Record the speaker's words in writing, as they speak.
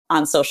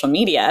on social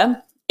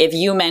media, if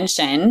you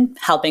mention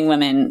helping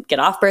women get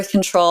off birth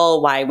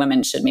control, why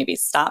women should maybe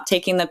stop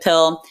taking the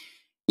pill,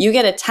 you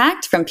get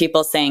attacked from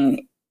people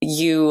saying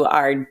you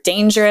are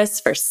dangerous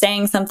for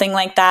saying something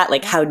like that.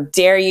 Like, how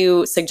dare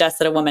you suggest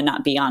that a woman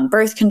not be on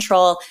birth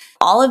control?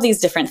 All of these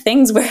different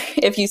things where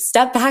if you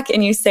step back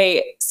and you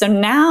say, so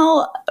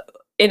now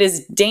it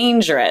is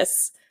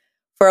dangerous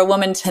for a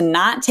woman to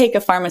not take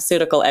a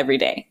pharmaceutical every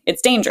day.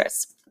 It's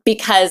dangerous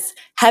because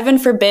heaven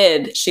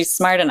forbid she's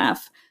smart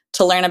enough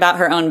to learn about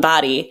her own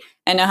body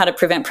and know how to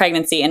prevent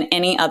pregnancy in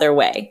any other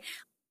way.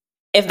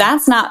 If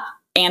that's not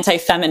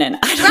anti-feminine,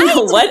 I don't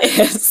know what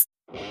is.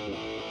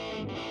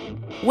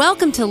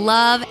 Welcome to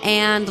Love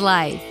and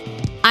Life.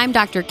 I'm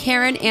Dr.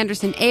 Karen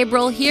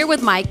Anderson-Abril here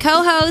with my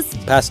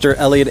co-host, Pastor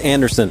Elliot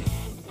Anderson.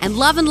 And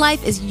Love and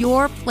Life is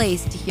your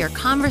place to hear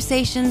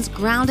conversations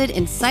grounded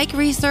in psych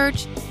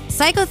research,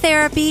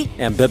 psychotherapy,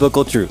 and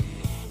biblical truth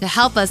to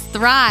help us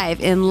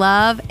thrive in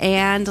love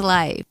and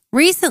life.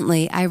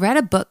 Recently, I read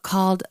a book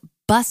called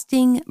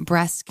Busting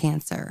Breast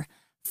Cancer: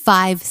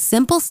 5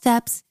 Simple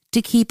Steps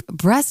to Keep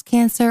Breast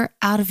Cancer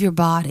Out of Your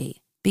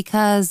Body.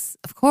 Because,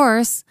 of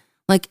course,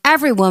 like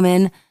every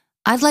woman,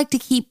 I'd like to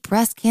keep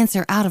breast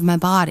cancer out of my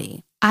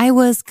body. I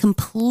was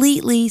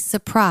completely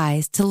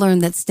surprised to learn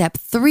that step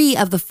 3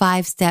 of the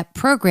 5-step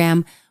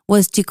program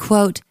was to,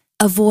 quote,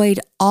 avoid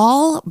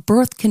all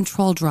birth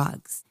control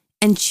drugs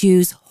and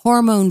choose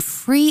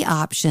hormone-free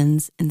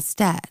options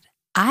instead.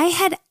 I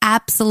had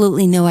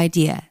absolutely no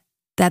idea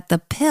that the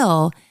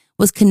pill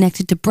was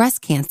connected to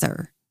breast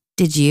cancer.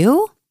 Did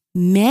you?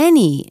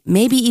 Many,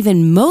 maybe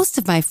even most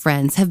of my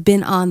friends have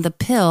been on the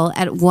pill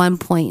at one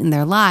point in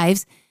their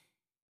lives,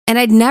 and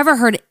I'd never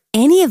heard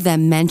any of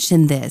them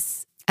mention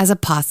this as a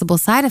possible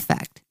side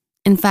effect.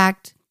 In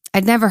fact,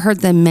 I'd never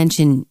heard them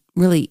mention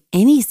really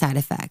any side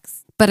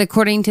effects. But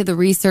according to the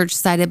research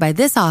cited by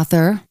this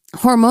author,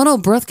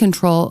 hormonal birth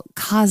control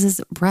causes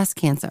breast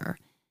cancer.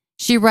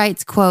 She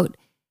writes, quote,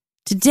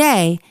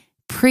 today,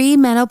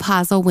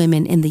 premenopausal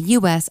women in the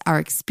U.S. are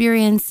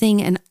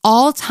experiencing an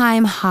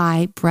all-time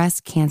high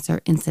breast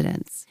cancer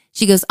incidence.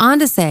 She goes on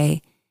to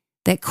say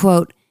that,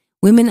 quote,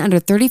 women under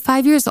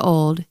 35 years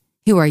old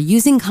who are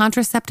using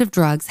contraceptive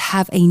drugs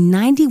have a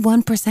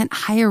 91%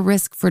 higher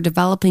risk for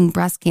developing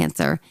breast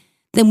cancer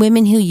than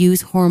women who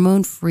use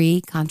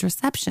hormone-free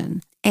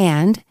contraception.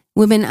 And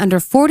women under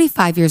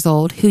 45 years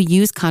old who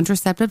use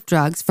contraceptive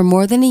drugs for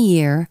more than a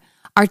year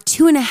are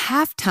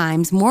 2.5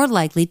 times more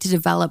likely to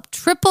develop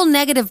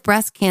triple-negative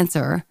breast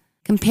cancer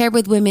compared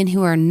with women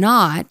who are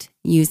not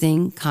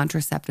using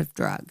contraceptive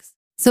drugs.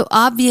 So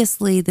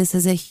obviously, this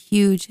is a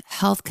huge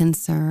health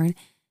concern.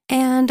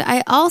 And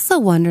I also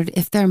wondered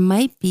if there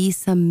might be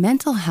some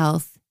mental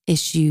health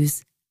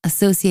issues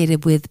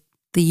associated with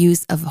the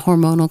use of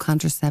hormonal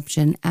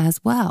contraception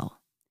as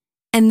well.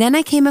 And then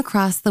I came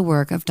across the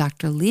work of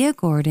Dr. Leah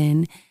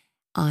Gordon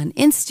on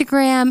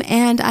Instagram,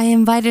 and I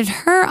invited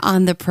her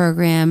on the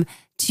program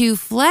to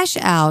flesh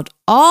out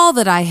all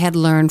that I had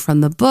learned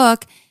from the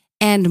book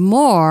and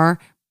more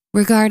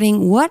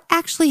regarding what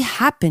actually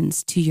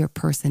happens to your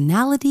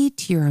personality,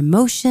 to your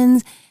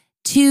emotions,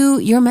 to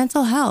your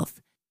mental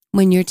health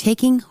when you're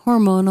taking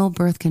hormonal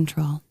birth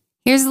control.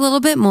 Here's a little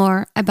bit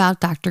more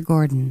about Dr.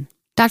 Gordon.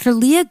 Dr.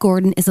 Leah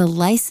Gordon is a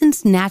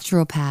licensed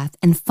naturopath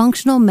and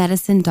functional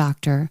medicine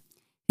doctor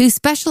who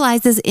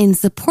specializes in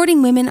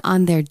supporting women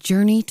on their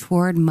journey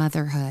toward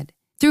motherhood.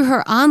 Through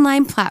her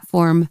online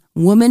platform,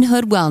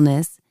 Womanhood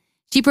Wellness,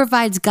 she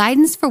provides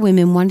guidance for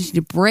women wanting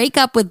to break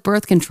up with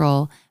birth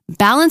control,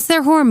 balance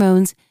their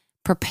hormones,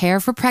 prepare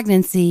for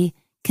pregnancy,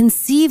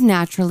 conceive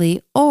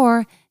naturally,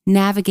 or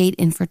navigate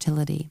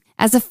infertility.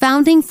 As a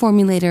founding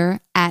formulator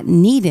at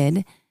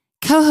Needed,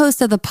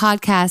 co-host of the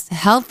podcast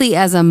Healthy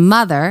as a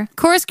Mother,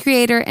 course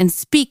creator, and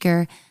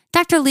speaker,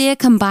 Dr. Leah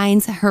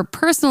combines her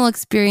personal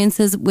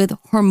experiences with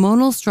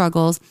hormonal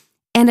struggles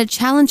and a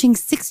challenging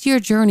 6-year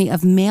journey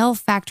of male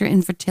factor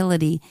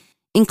infertility,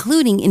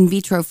 including in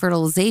vitro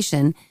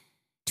fertilization,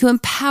 to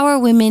empower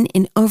women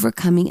in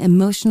overcoming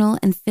emotional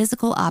and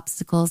physical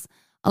obstacles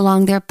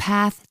along their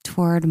path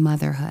toward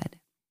motherhood.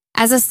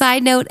 As a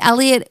side note,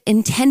 Elliot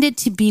intended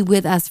to be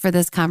with us for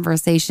this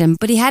conversation,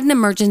 but he had an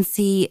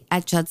emergency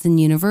at Judson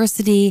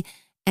University,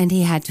 and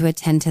he had to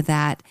attend to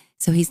that.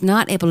 So he's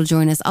not able to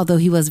join us, although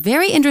he was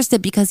very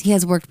interested because he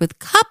has worked with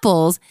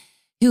couples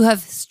who have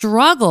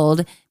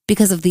struggled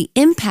because of the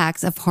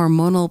impacts of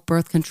hormonal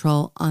birth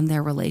control on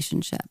their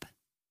relationship.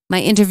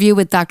 My interview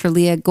with Dr.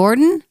 Leah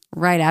Gordon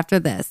right after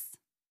this.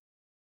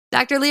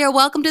 Dr. Leah,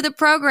 welcome to the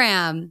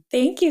program.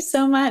 Thank you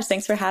so much.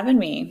 Thanks for having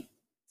me.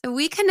 So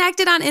we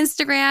connected on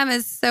Instagram,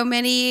 as so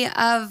many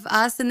of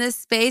us in this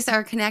space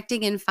are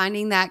connecting and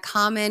finding that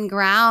common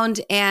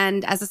ground.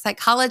 And as a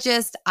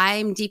psychologist,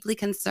 I'm deeply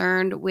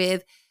concerned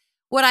with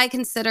what I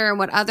consider and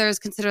what others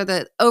consider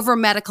the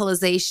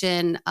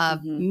over-medicalization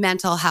of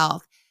mental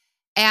health.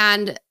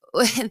 And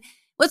what's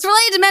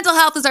related to mental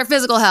health is our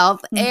physical health.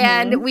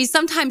 And we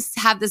sometimes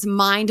have this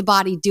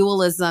mind-body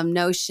dualism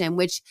notion,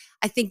 which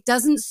I think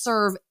doesn't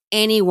serve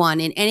anyone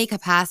in any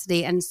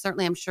capacity. And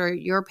certainly, I'm sure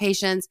your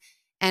patients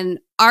and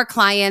our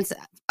clients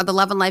of the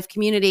Love and Life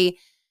community,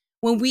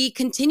 when we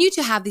continue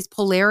to have these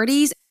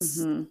polarities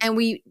and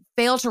we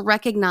fail to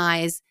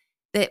recognize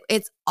that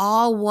it's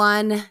all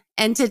one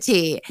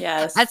entity.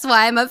 Yes. That's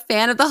why I'm a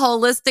fan of the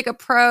holistic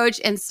approach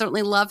and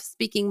certainly love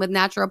speaking with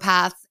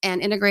naturopaths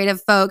and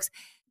integrative folks.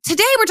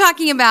 Today, we're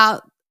talking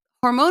about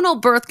hormonal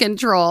birth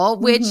control,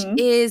 which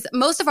is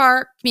most of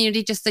our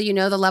community, just so you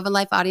know, the Love and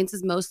Life audience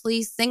is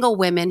mostly single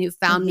women who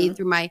found me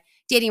through my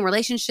dating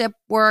relationship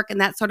work and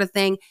that sort of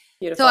thing.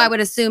 Beautiful. So I would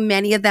assume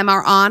many of them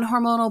are on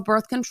hormonal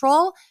birth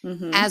control.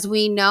 As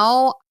we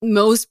know,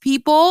 most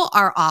people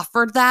are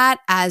offered that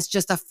as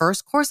just a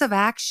first course of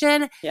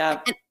action.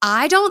 Yeah. And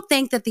I don't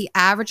think that the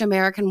average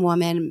American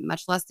woman,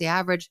 much less the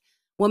average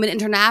woman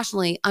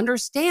internationally,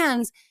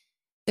 understands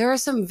there are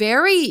some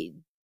very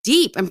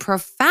deep and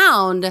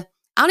profound,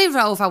 I don't even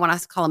know if I want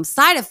to call them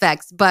side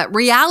effects, but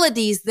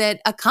realities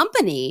that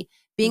accompany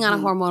being on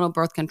a hormonal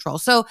birth control.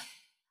 So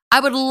I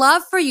would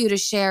love for you to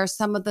share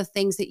some of the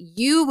things that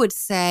you would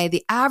say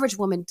the average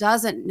woman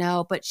doesn't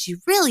know, but she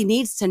really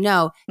needs to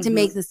know to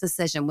make this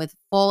decision with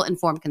full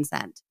informed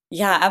consent.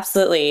 Yeah,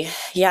 absolutely.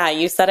 Yeah,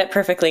 you said it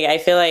perfectly. I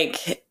feel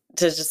like,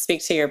 to just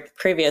speak to your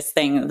previous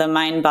thing, the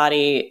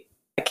mind-body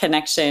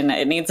connection,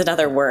 it needs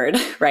another word,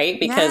 right?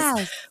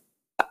 Because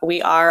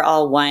we are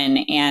all one.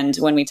 And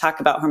when we talk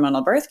about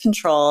hormonal birth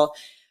control,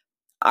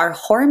 our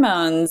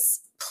hormones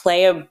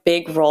play a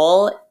big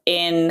role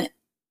in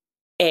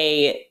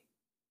a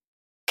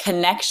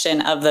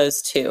connection of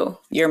those two,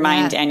 your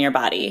mind and your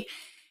body.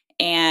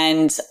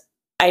 And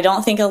I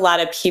don't think a lot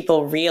of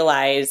people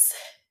realize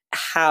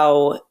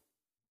how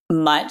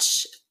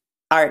much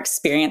our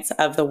experience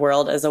of the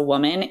world as a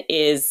woman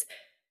is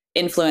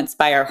influenced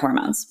by our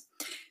hormones.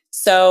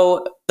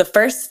 So the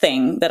first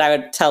thing that I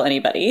would tell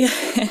anybody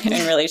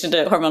in relation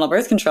to hormonal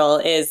birth control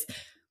is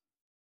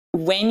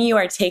when you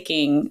are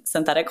taking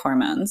synthetic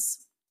hormones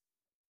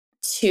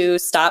to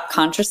stop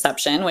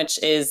contraception,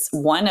 which is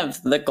one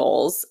of the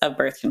goals of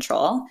birth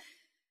control,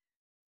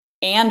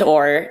 and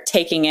or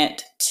taking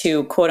it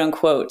to quote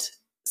unquote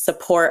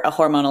support a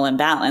hormonal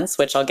imbalance,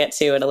 which I'll get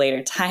to at a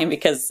later time,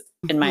 because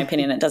in my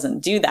opinion, it doesn't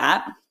do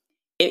that.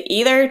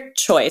 Either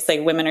choice,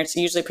 like women are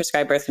usually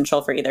prescribed birth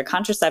control for either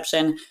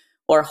contraception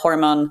or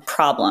hormone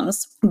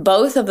problems.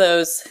 Both of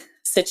those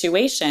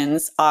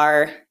situations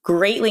are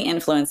greatly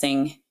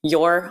influencing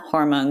your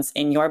hormones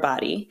in your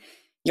body,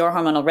 your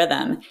hormonal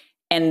rhythm.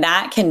 And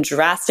that can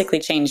drastically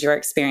change your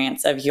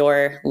experience of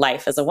your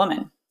life as a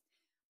woman,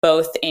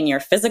 both in your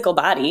physical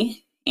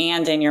body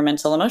and in your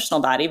mental,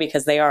 emotional body,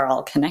 because they are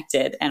all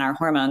connected and our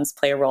hormones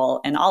play a role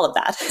in all of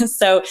that.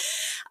 So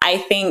I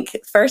think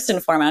first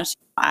and foremost,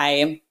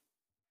 I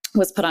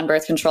was put on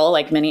birth control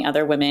like many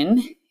other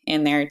women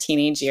in their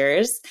teenage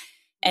years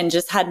and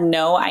just had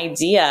no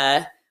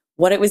idea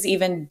what it was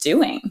even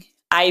doing.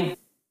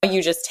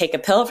 You just take a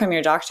pill from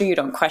your doctor, you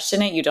don't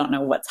question it, you don't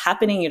know what's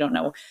happening, you don't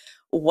know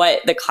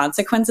what the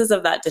consequences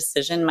of that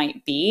decision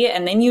might be.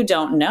 And then you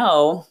don't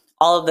know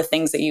all of the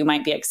things that you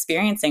might be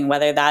experiencing,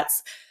 whether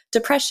that's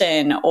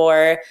depression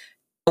or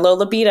low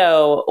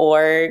libido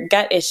or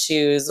gut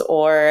issues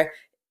or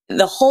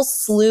the whole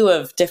slew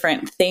of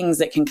different things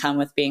that can come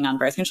with being on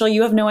birth control.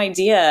 You have no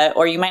idea,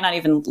 or you might not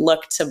even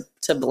look to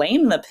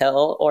blame the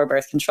pill or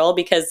birth control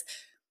because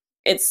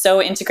it's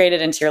so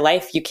integrated into your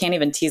life, you can't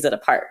even tease it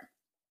apart.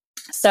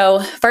 So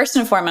first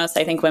and foremost,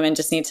 I think women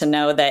just need to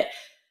know that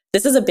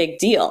this is a big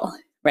deal,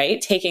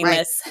 right? Taking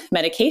this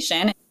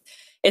medication.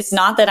 It's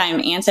not that I'm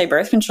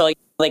anti-birth control.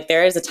 Like,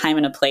 there is a time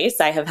and a place.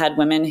 I have had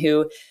women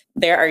who,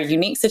 there are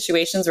unique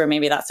situations where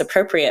maybe that's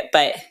appropriate,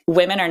 but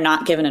women are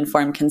not given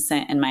informed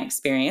consent, in my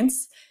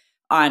experience,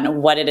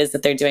 on what it is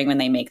that they're doing when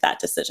they make that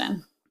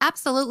decision.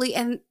 Absolutely.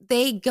 And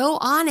they go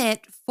on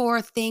it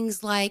for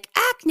things like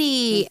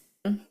acne.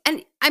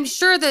 And I'm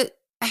sure that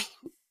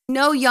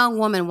no young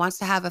woman wants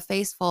to have a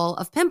face full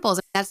of pimples.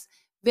 That's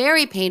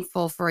very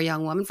painful for a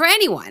young woman, for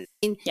anyone.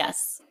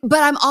 Yes.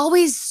 But I'm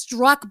always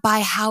struck by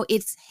how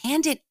it's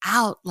handed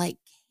out like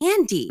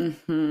candy.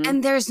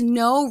 And there's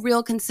no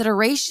real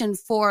consideration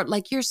for,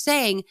 like you're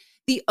saying,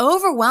 the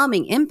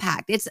overwhelming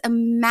impact. It's a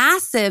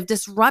massive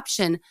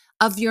disruption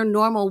of your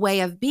normal way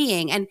of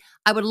being. And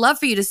I would love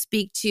for you to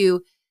speak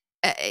to,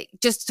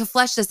 just to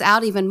flesh this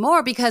out even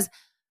more, because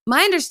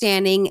my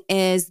understanding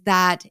is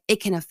that it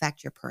can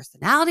affect your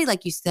personality.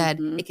 Like you said,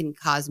 it can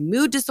cause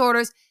mood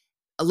disorders,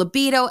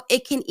 libido.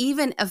 It can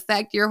even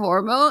affect your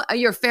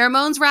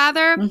pheromones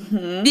rather,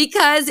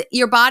 because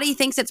your body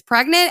thinks it's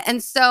pregnant.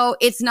 And so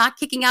it's not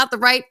kicking out the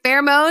right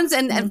pheromones.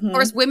 And of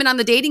course, women on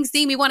the dating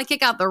scene, we want to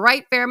kick out the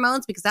right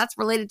pheromones because that's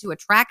related to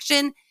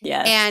attraction.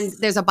 Yes. And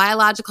there's a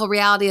biological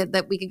reality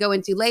that we could go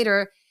into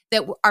later,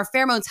 that our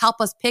pheromones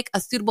help us pick a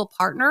suitable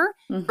partner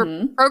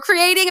for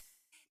procreating.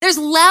 There's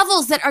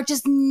levels that are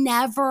just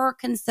never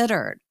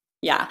considered.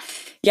 Yeah.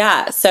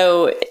 Yeah.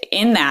 So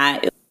in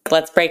that,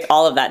 let's break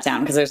all of that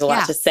down because there's a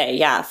lot to say.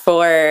 Yeah.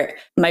 For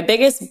my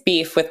biggest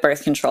beef with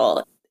birth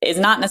control, is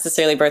not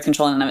necessarily birth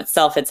control in and of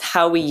itself. It's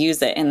how we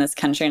use it in this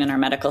country and in our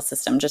medical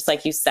system. Just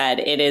like you said,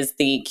 it is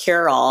the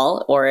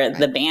cure-all or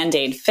the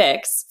Band-Aid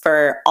fix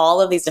for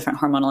all of these different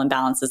hormonal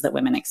imbalances that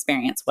women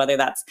experience, whether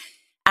that's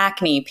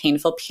acne,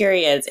 painful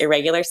periods,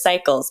 irregular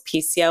cycles,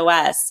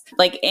 PCOS,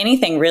 like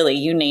anything really,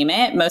 you name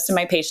it. Most of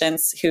my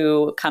patients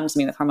who come to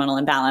me with hormonal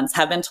imbalance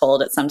have been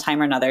told at some time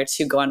or another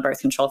to go on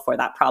birth control for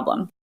that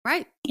problem.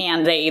 Right.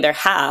 And they either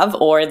have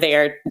or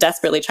they're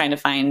desperately trying to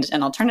find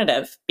an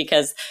alternative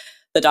because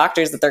the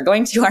doctors that they're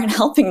going to aren't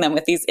helping them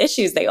with these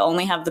issues. They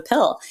only have the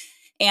pill.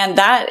 And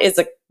that is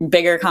a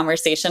bigger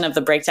conversation of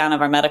the breakdown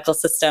of our medical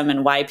system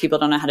and why people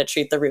don't know how to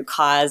treat the root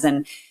cause.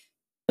 And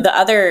the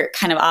other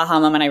kind of aha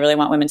moment I really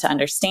want women to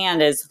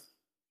understand is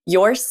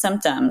your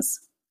symptoms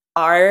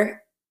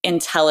are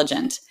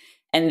intelligent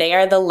and they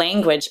are the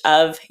language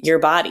of your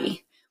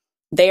body.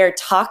 They are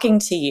talking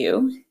to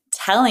you,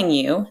 telling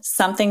you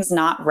something's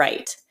not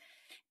right.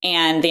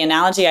 And the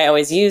analogy I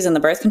always use in the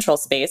birth control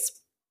space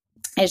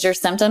is your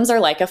symptoms are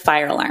like a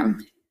fire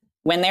alarm.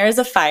 When there is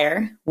a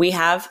fire, we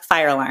have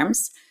fire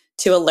alarms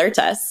to alert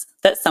us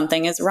that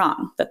something is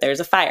wrong, that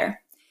there's a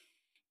fire.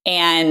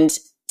 And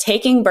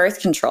taking birth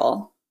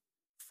control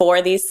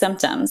for these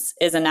symptoms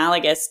is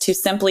analogous to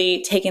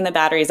simply taking the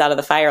batteries out of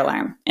the fire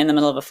alarm in the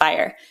middle of a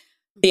fire.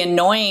 The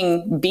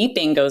annoying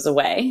beeping goes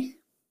away.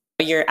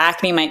 Your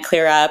acne might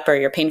clear up or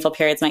your painful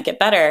periods might get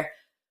better,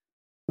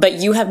 but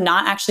you have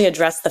not actually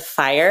addressed the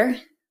fire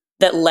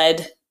that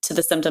led to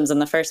the symptoms in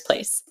the first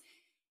place.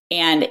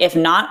 And if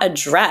not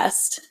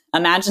addressed,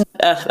 imagine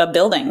a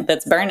building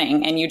that's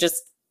burning and you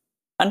just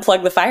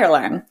unplug the fire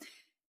alarm.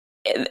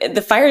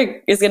 The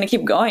fire is going to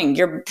keep going.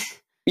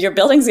 Your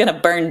building's going to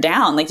burn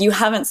down. Like, you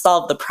haven't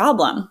solved the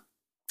problem.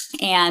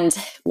 And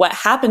what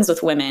happens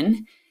with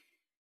women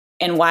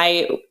and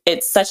why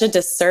it's such a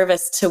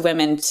disservice to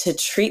women to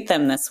treat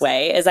them this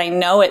way is I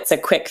know it's a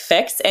quick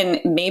fix, and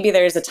maybe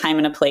there's a time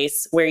and a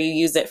place where you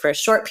use it for a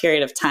short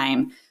period of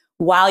time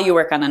while you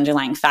work on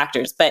underlying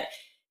factors. But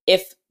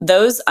if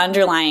those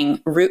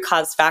underlying root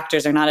cause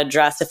factors are not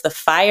addressed, if the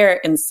fire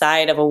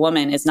inside of a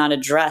woman is not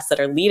addressed that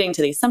are leading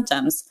to these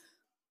symptoms,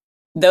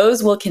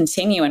 those will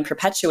continue and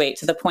perpetuate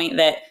to the point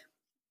that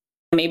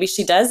maybe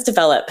she does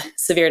develop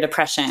severe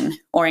depression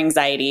or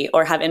anxiety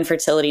or have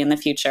infertility in the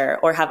future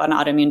or have an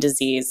autoimmune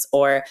disease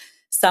or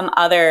some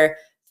other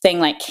thing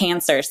like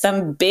cancer,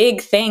 some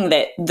big thing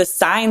that the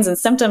signs and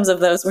symptoms of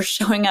those were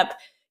showing up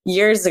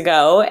years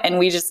ago and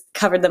we just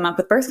covered them up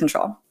with birth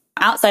control.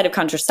 Outside of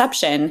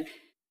contraception,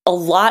 a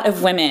lot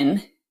of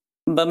women,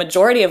 the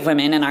majority of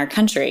women in our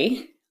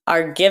country,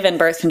 are given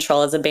birth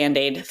control as a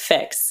Band-Aid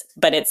fix,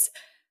 but it's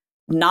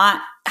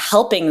not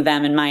helping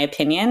them, in my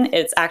opinion.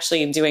 It's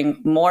actually doing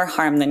more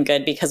harm than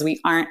good because we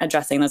aren't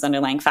addressing those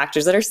underlying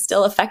factors that are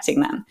still affecting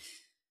them.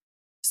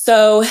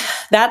 So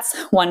that's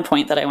one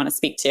point that I want to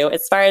speak to.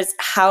 As far as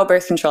how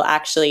birth control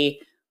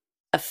actually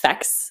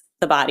affects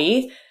the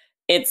body,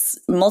 it's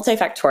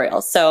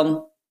multifactorial.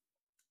 So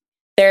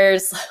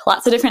there's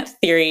lots of different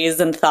theories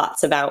and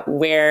thoughts about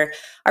where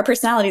our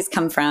personalities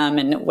come from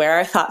and where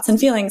our thoughts and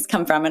feelings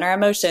come from and our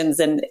emotions.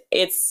 And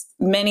it's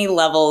many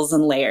levels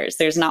and layers.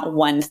 There's not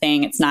one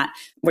thing. It's not,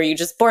 were you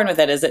just born with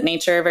it? Is it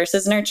nature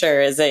versus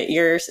nurture? Is it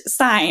your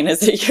sign?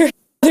 Is it your,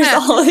 there's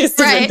all these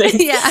different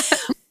things. Yeah.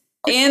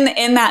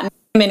 In that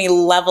many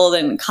leveled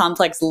and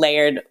complex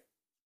layered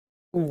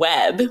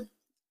web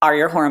are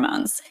your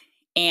hormones.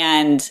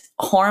 And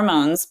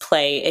hormones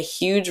play a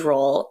huge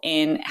role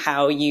in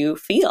how you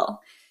feel.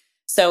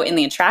 So in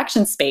the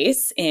attraction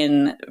space,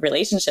 in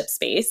relationship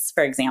space,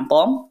 for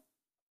example,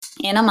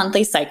 in a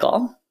monthly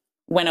cycle,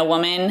 when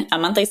a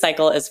monthly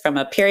cycle is from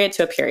a period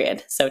to a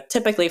period. So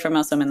typically for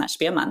most women, that should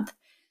be a month.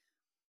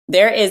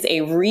 There is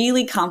a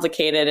really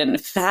complicated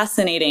and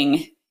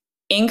fascinating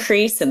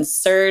increase and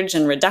surge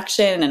and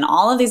reduction and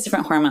all of these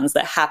different hormones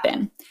that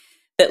happen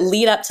that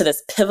lead up to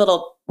this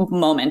pivotal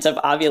moment of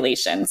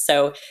ovulation.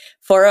 So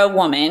for a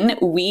woman,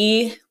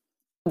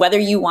 whether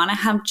you want to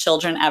have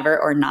children ever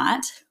or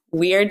not,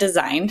 we are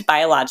designed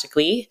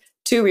biologically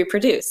to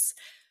reproduce.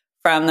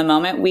 From the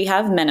moment we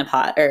have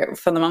menopause, or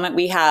from the moment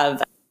we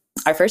have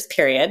our first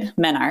period,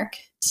 menarche,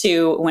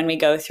 to when we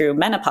go through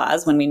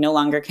menopause, when we no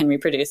longer can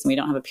reproduce and we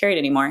don't have a period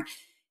anymore.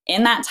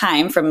 In that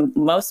time, from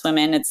most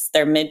women, it's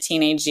their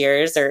mid-teenage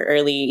years or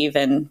early,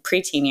 even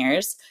preteen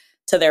years,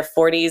 to their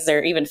 40s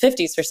or even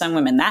 50s for some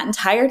women. That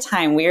entire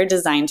time, we are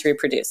designed to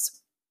reproduce,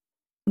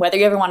 whether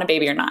you ever want a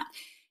baby or not.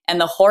 And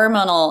the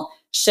hormonal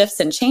shifts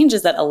and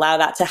changes that allow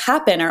that to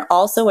happen are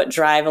also what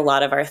drive a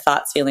lot of our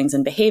thoughts, feelings,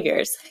 and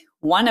behaviors,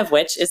 one of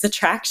which is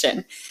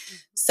attraction.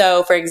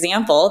 So, for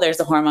example, there's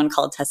a hormone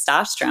called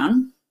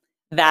testosterone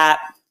that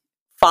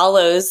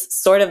follows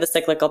sort of the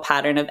cyclical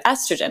pattern of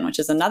estrogen, which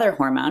is another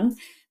hormone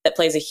that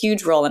plays a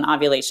huge role in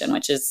ovulation,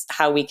 which is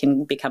how we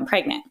can become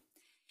pregnant.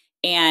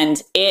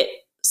 And it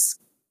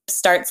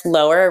starts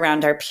lower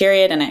around our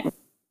period and it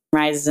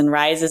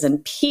rises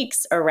and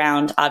peaks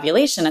around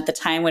ovulation at the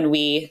time when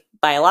we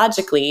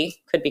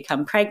biologically could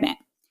become pregnant.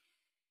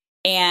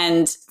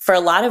 And for a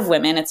lot of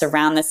women, it's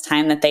around this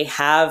time that they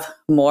have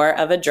more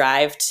of a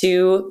drive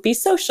to be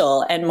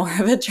social and more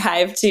of a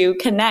drive to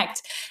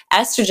connect.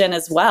 Estrogen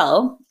as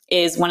well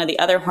is one of the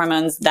other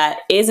hormones that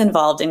is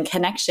involved in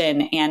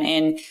connection and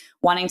in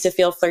wanting to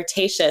feel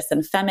flirtatious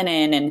and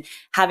feminine and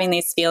having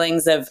these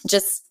feelings of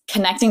just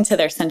connecting to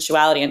their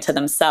sensuality and to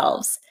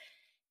themselves.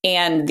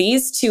 And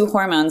these two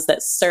hormones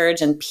that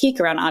surge and peak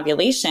around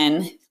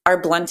ovulation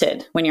are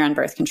blunted when you're on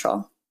birth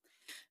control.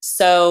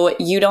 So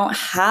you don't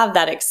have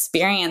that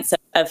experience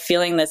of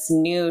feeling this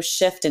new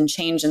shift and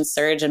change and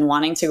surge and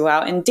wanting to go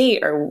out and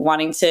date or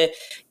wanting to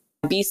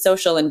be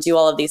social and do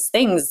all of these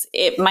things.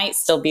 It might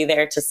still be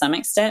there to some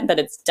extent, but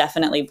it's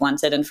definitely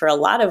blunted. And for a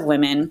lot of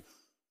women,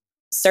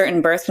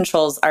 certain birth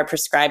controls are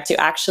prescribed to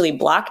actually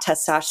block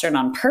testosterone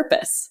on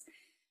purpose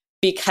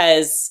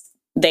because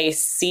they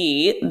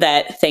see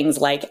that things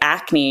like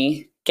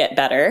acne get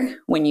better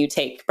when you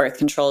take birth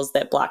controls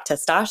that block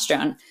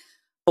testosterone.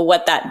 But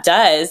what that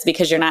does,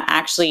 because you're not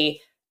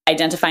actually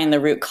identifying the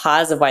root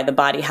cause of why the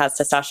body has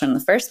testosterone in the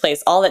first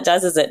place, all it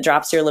does is it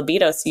drops your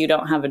libido. So you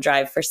don't have a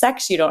drive for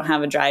sex. You don't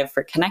have a drive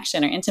for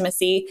connection or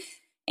intimacy.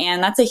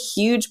 And that's a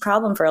huge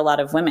problem for a lot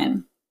of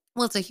women.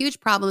 Well, it's a huge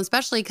problem,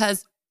 especially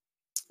because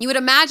you would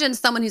imagine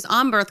someone who's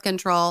on birth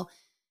control,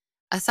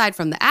 aside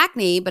from the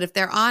acne, but if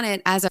they're on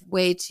it as a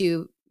way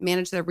to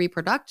manage their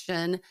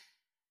reproduction,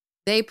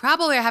 they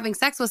probably are having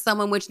sex with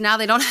someone, which now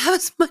they don't have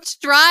as much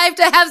drive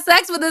to have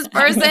sex with this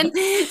person.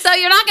 So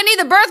you're not going to need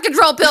the birth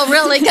control pill,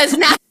 really, because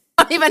now you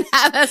don't even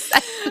have a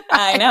sex drive.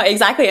 I know,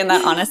 exactly. And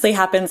that honestly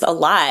happens a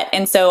lot.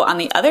 And so on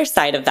the other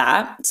side of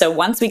that, so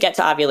once we get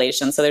to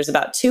ovulation, so there's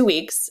about 2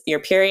 weeks, your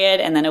period,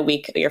 and then a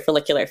week, your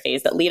follicular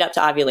phase that lead up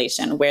to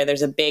ovulation, where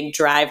there's a big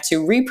drive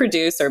to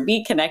reproduce or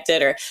be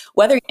connected, or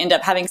whether you end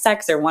up having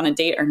sex or want to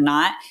date or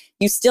not,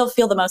 you still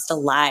feel the most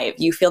alive.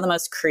 You feel the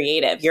most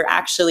creative. You're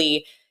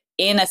actually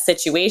in a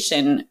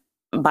situation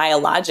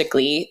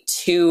biologically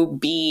to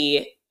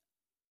be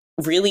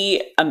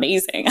really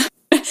amazing.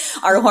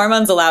 Our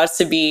hormones allow us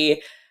to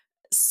be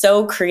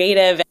so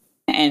creative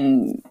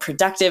and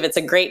productive. It's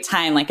a great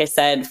time, like I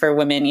said, for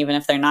women, even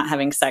if they're not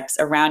having sex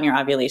around your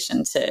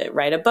ovulation, to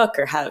write a book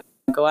or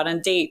go out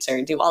on dates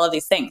or do all of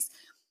these things.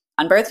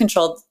 On birth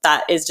control,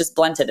 that is just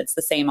blunted. It's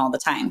the same all the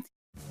time.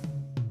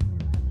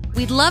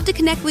 We'd love to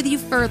connect with you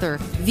further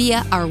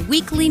via our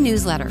weekly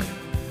newsletter.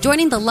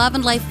 Joining the Love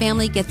and Life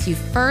family gets you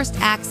first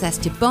access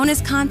to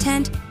bonus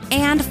content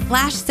and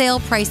flash sale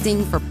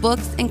pricing for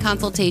books and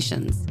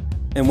consultations.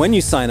 And when you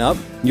sign up,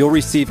 you'll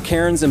receive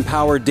Karen's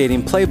Empowered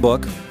Dating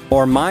Playbook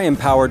or my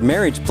Empowered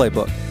Marriage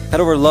Playbook. Head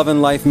over to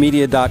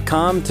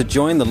loveandlifemedia.com to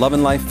join the Love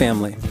and Life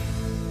family.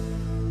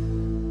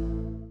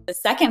 The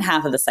second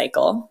half of the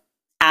cycle,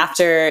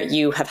 after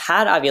you have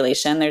had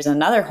ovulation, there's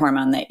another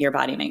hormone that your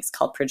body makes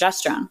called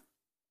progesterone.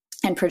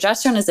 And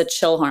progesterone is a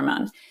chill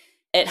hormone.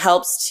 It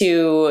helps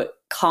to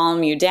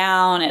calm you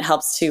down. It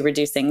helps to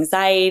reduce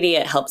anxiety.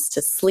 It helps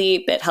to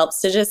sleep. It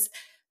helps to just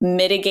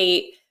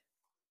mitigate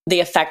the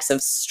effects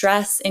of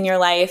stress in your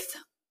life.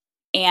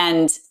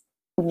 And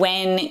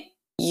when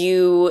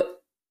you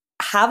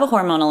have a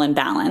hormonal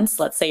imbalance,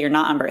 let's say you're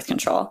not on birth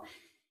control,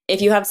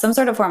 if you have some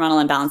sort of hormonal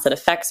imbalance that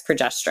affects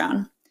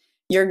progesterone,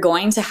 you're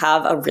going to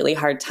have a really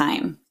hard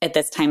time at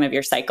this time of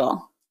your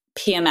cycle.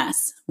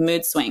 PMS,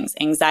 mood swings,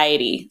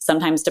 anxiety,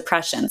 sometimes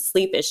depression,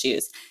 sleep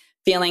issues,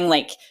 feeling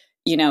like,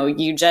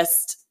 you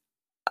just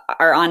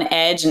are on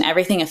edge and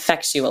everything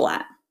affects you a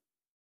lot.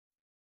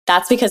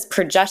 That's because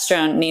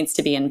progesterone needs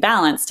to be in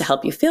balance to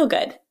help you feel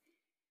good.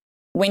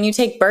 When you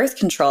take birth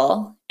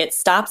control, it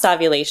stops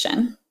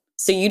ovulation.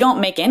 So you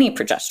don't make any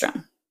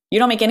progesterone. You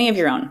don't make any of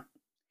your own.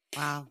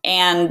 Wow.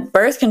 And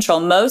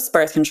most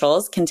birth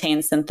controls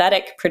contain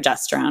synthetic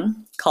progesterone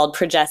called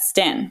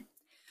progestin.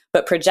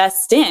 But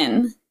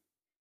progestin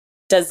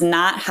does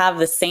not have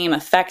the same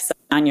effects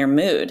on your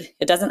mood.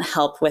 It doesn't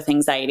help with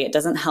anxiety. It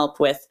doesn't help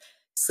with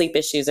sleep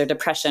issues or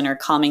depression or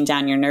calming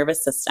down your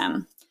nervous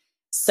system.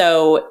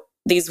 So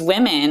these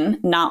women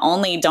not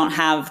only don't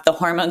have the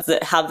hormones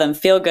that help them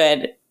feel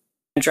good,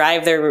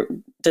 drive their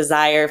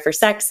desire for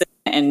sex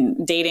and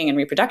dating and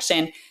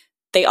reproduction,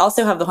 they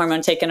also have the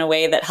hormone taken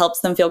away that helps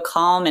them feel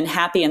calm and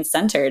happy and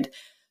centered.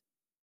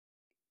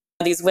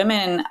 These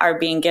women are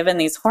being given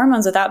these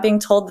hormones without being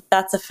told that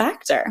that's a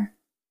factor.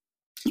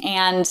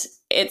 And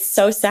it's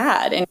so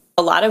sad. And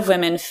a lot of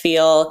women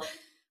feel,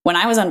 when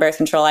I was on birth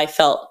control, I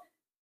felt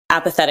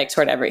apathetic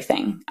toward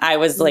everything. I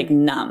was like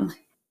numb.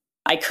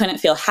 I couldn't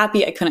feel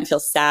happy. I couldn't feel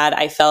sad.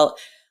 I felt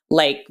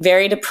like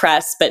very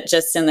depressed, but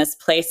just in this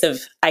place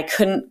of, I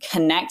couldn't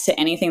connect to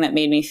anything that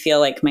made me feel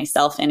like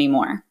myself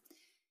anymore.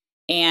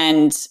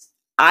 And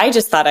I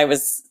just thought I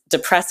was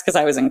depressed because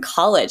I was in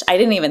college. I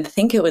didn't even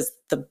think it was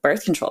the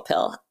birth control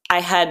pill. I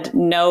had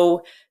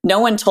no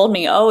one told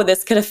me, oh,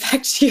 this could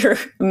affect your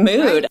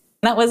mood. Right.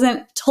 That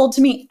wasn't told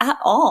to me at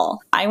all.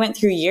 I went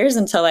through years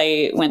until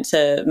I went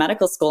to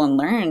medical school and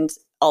learned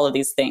all of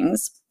these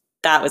things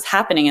that was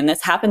happening. And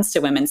this happens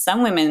to women.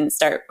 Some women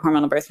start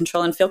hormonal birth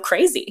control and feel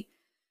crazy.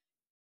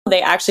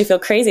 They actually feel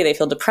crazy. They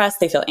feel depressed.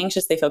 They feel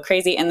anxious. They feel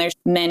crazy. And there's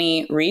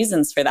many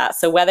reasons for that.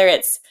 So whether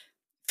it's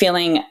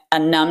feeling a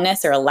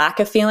numbness or a lack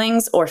of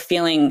feelings or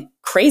feeling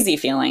crazy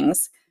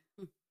feelings,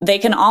 they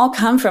can all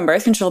come from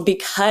birth control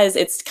because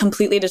it's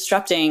completely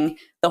disrupting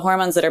the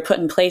hormones that are put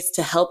in place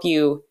to help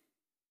you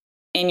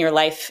in your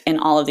life in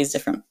all of these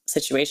different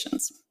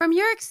situations. From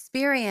your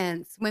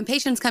experience, when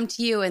patients come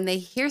to you and they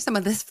hear some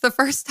of this for the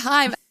first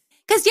time,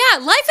 because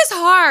life is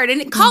hard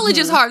and college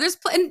is hard. There's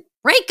and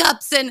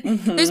breakups and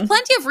there's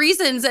plenty of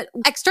reasons, that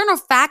external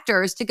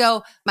factors to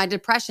go, my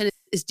depression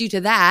is due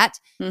to that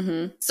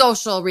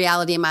social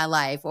reality in my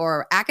life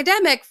or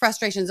academic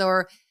frustrations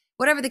or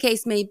whatever the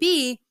case may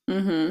be.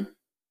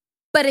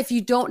 But if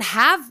you don't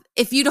have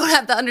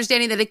the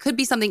understanding that it could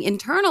be something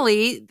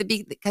internally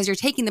because you're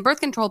taking the birth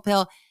control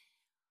pill,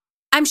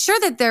 I'm sure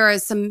that there are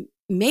some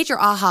major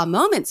aha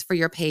moments for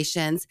your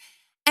patients.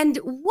 And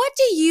what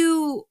do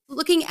you,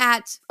 looking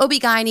at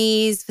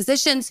OB-GYNs,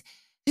 physicians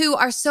who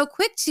are so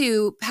quick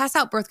to pass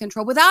out birth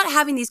control without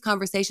having these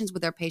conversations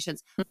with their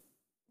patients,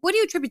 what do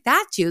you attribute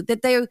that to,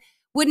 that they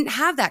wouldn't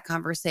have that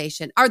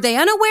conversation? Are they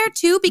unaware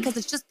too, because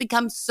it's just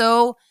become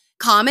so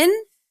common?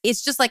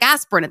 It's just like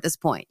aspirin at this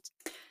point.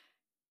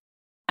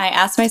 I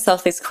ask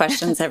myself these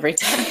questions every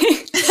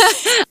day.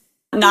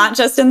 Not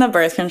just in the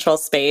birth control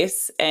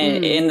space,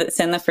 and it's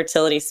in the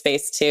fertility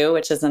space too,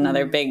 which is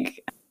another big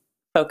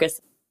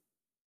focus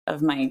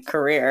of my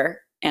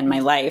career and my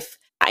life.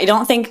 I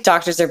don't think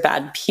doctors are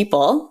bad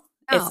people.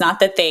 No. It's not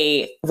that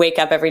they wake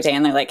up every day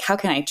and they're like, how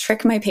can I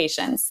trick my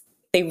patients?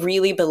 They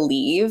really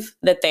believe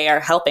that they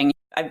are helping.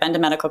 I've been to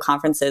medical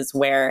conferences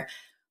where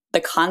the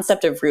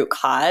concept of root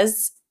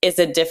cause is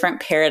a different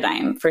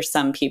paradigm for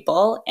some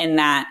people, in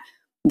that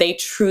they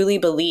truly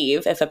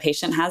believe if a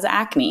patient has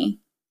acne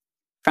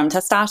from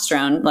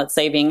testosterone, let's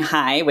say being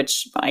high,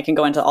 which I can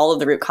go into all of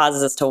the root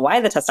causes as to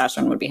why the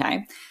testosterone would be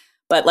high.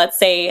 But let's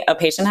say a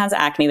patient has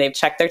acne, they've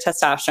checked their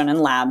testosterone in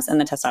labs and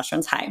the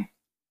testosterone's high.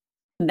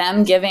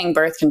 Them giving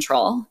birth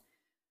control,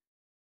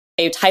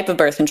 a type of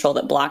birth control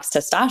that blocks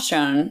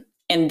testosterone,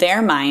 in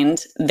their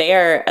mind,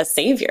 they're a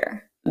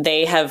savior.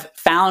 They have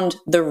found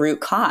the root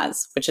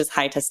cause, which is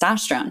high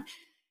testosterone.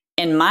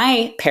 In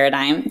my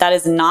paradigm, that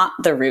is not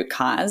the root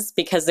cause,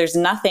 because there's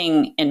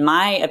nothing, in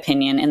my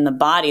opinion, in the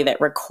body that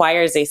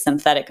requires a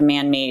synthetic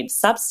man-made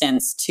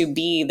substance to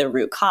be the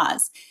root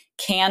cause.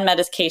 Can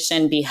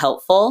medication be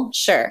helpful?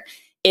 Sure.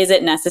 Is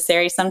it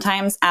necessary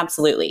sometimes?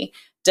 Absolutely.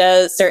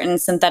 Does certain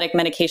synthetic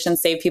medication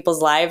save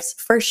people's lives?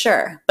 For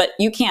sure. But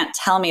you can't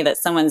tell me that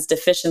someone's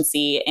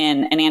deficiency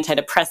in an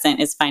antidepressant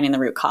is finding the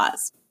root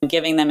cause.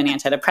 Giving them an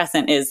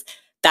antidepressant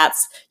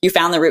you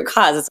found the root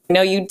cause. It's,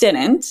 no, you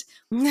didn't.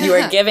 You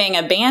are giving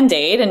a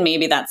Band-Aid, and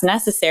maybe that's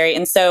necessary.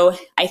 And so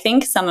I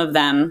think some of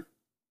them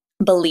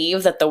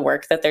believe that the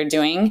work that they're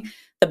doing,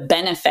 the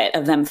benefit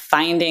of them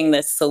finding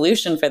this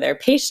solution for their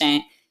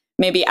patient,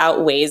 maybe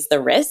outweighs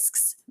the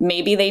risks.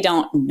 Maybe they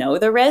don't know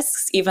the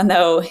risks, even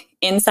though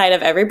inside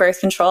of every birth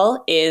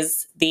control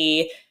is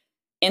the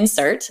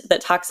insert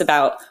that talks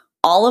about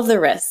all of the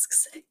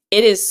risks.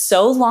 It is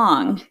so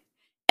long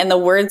and the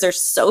words are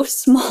so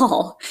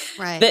small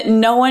that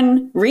no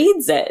one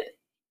reads it.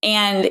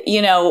 And,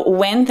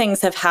 when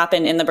things have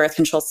happened in the birth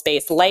control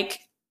space, like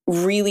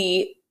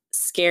really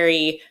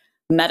scary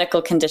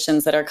medical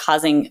conditions that are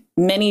causing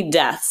many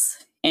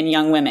deaths in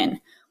young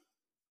women,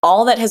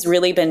 all that has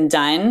really been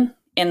done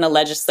in the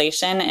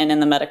legislation and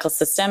in the medical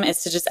system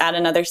is to just add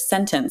another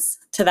sentence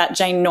to that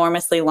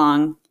ginormously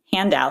long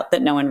handout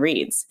that no one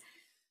reads.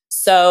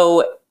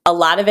 So a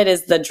lot of it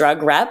is the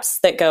drug reps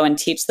that go and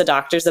teach the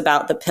doctors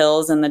about the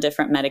pills and the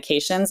different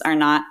medications are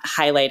not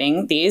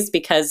highlighting these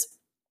because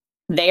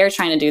they are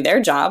trying to do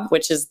their job,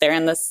 which is they're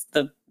in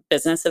the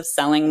business of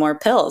selling more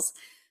pills,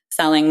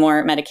 selling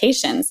more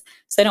medications.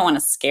 So they don't want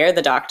to scare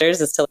the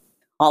doctors as to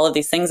all of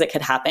these things that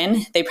could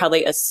happen. They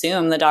probably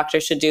assume the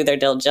doctors should do their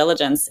due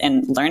diligence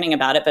in learning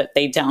about it, but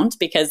they don't,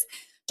 because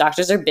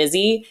doctors are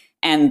busy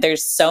and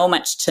there's so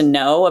much to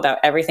know about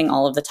everything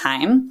all of the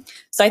time.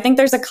 So I think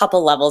there's a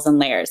couple levels and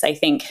layers. I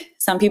think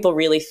some people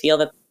really feel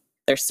that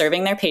they're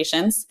serving their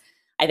patients.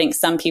 I think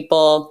some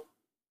people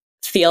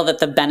feel that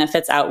the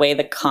benefits outweigh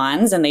the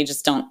cons and they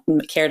just don't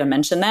care to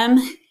mention them.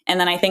 And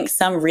then I think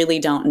some really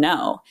don't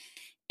know.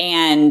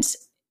 And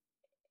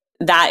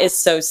that is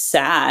so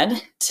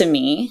sad to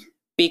me,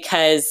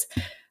 because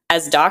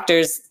as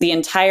doctors, the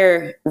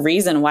entire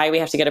reason why we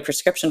have to get a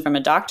prescription from a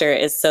doctor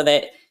is so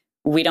that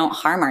we don't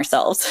harm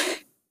ourselves.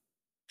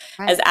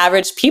 Right. As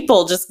average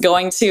people, just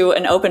going to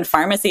an open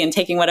pharmacy and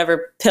taking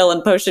whatever pill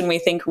and potion we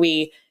think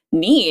we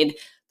need,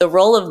 the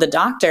role of the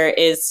doctor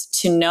is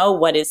to know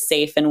what is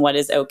safe and what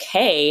is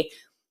okay.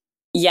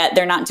 Yet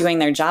they're not doing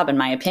their job, in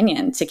my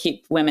opinion, to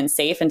keep women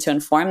safe and to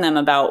inform them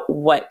about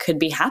what could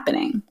be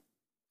happening.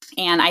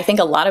 And I think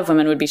a lot of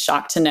women would be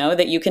shocked to know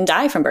that you can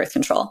die from birth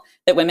control,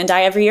 that women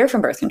die every year from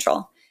birth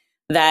control,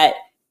 that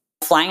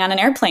flying on an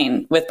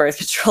airplane with birth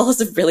control is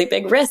a really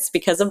big risk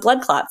because of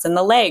blood clots in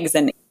the legs.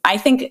 And I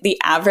think the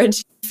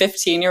average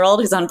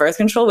 15-year-old who's on birth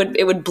control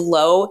would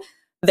blow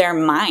their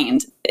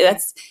mind.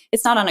 It's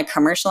not on a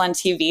commercial on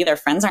TV. Their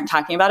friends aren't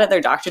talking about it.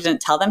 Their doctor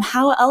didn't tell them.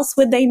 How else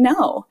would they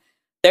know?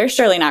 they're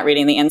surely not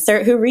reading the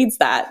insert. Who reads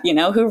that?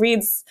 Who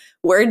reads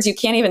words you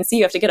can't even see?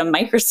 You have to get a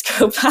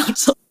microscope out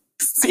to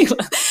see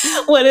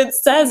what it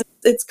says.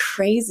 It's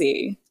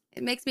crazy.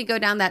 It makes me go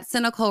down that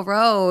cynical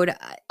road.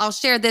 I'll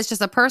share this,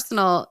 just a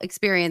personal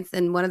experience.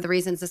 And one of the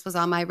reasons this was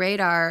on my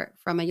radar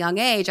from a young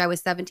age, I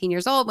was 17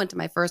 years old, went to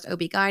my first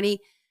OB-GYN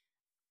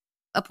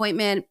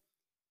appointment.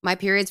 My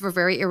periods were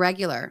very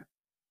irregular.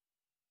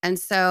 And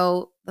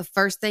so the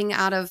first thing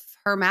out of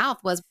her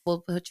mouth was,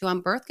 we'll put you on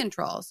birth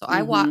control. So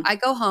I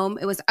go home.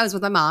 I was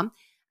with my mom.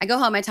 I go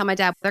home. I tell my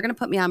dad, they're going to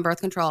put me on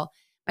birth control.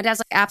 My dad's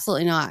like,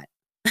 absolutely not.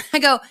 I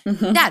go,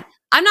 Dad,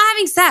 I'm not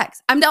having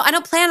sex. I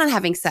don't plan on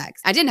having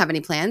sex. I didn't have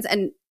any plans.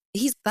 And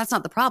that's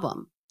not the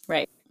problem.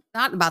 Right.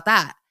 Not about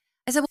that.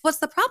 I said, well, what's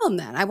the problem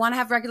then? I want to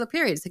have regular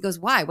periods. He goes,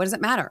 why? What does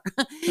it matter?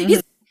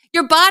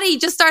 Your body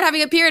just started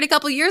having a period a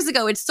couple of years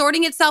ago. It's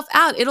sorting itself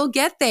out. It'll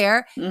get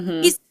there.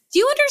 Do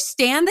you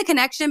understand the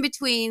connection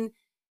between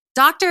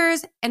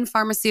doctors and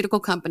pharmaceutical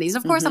companies?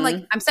 Of course, I'm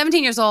like, I'm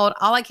 17 years old.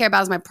 All I care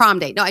about is my prom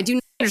date. No, I do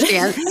not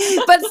understand.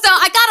 But so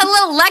I got a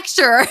little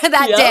lecture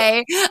that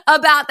day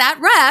about that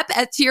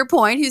rep, to your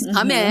point, who's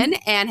come in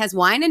and has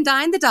wine and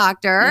dined the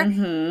doctor.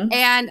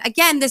 And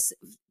again, this,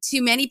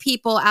 to many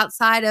people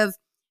outside of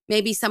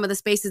maybe some of the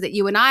spaces that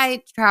you and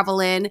I travel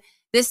in,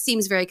 this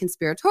seems very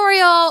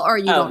conspiratorial, or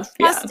you don't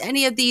trust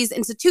any of these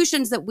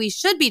institutions that we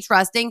should be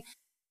trusting.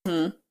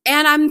 And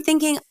I'm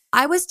thinking,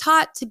 I was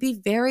taught to be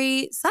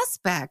very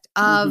suspect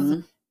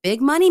of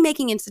big money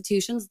making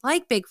institutions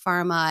like Big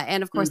Pharma.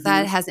 And of course,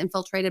 that has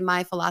infiltrated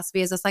my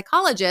philosophy as a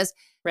psychologist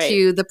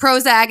to the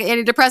Prozac,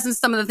 antidepressants,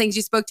 some of the things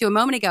you spoke to a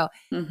moment ago.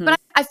 But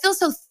I feel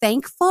so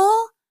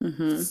thankful,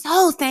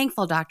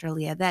 Dr.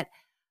 Leah, that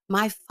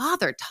my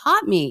father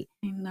taught me.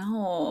 I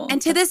know.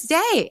 And to this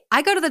day,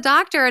 I go to the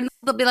doctor and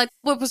they'll be like,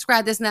 we'll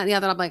prescribe this and that and the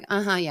other. I'm like,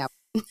 yeah.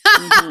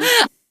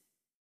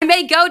 I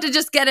may go to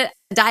just get a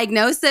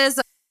diagnosis.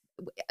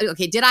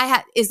 Okay,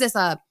 is this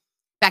a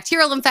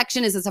bacterial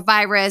infection? Is this a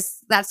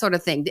virus? That sort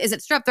of thing. Is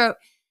it strep throat?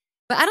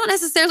 But I don't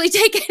necessarily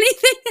take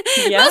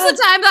anything. Most of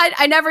the time,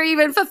 I never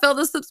even fulfill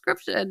the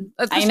subscription.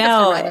 I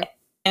know.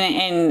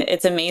 And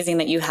it's amazing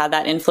that you had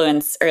that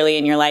influence early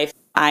in your life.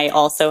 I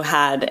also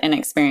had an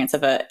experience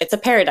of it's a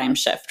paradigm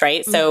shift,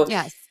 right? So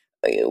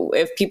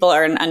if people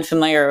are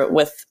unfamiliar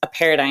with a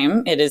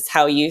paradigm, it is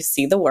how you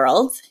see the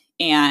world.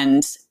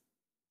 And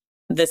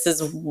this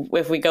is,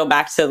 if we go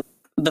back to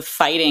the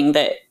fighting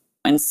that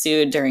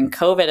ensued during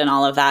COVID and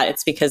all of that,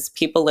 it's because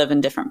people live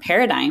in different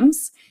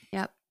paradigms.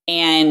 Yep.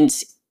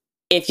 And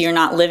if you're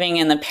not living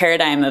in the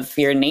paradigm of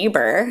your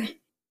neighbor,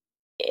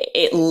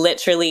 it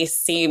literally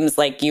seems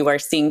like you are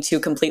seeing two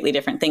completely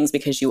different things,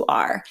 because you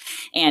are.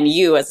 And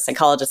you, as a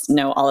psychologist,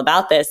 know all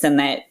about this, and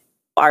that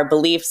our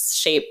beliefs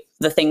shape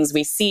the things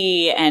we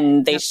see,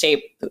 and they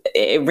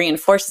it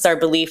reinforces our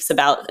beliefs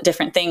about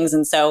different things.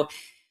 And so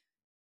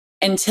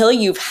until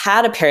you've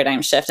had a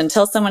paradigm shift,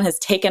 until someone has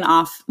taken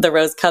off the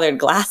rose-colored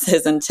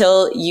glasses,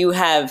 until you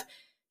have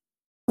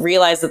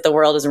realized that the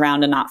world is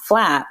round and not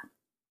flat,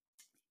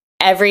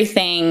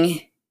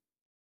 everything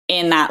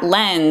in that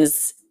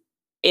lens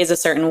is a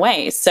certain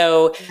way.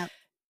 So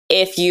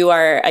if you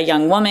are a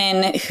young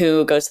woman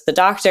who goes to the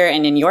doctor,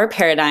 and in your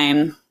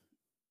paradigm,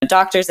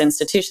 doctors,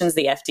 institutions,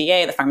 the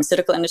FDA, the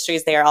pharmaceutical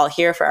industries, they are all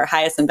here for our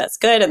highest and best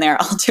good, and they're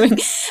all doing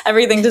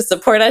everything to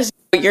support us,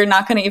 you're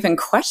not going to even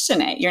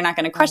question it. You're not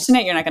going to question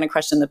it. You're not going to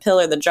question the pill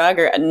or the drug,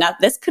 or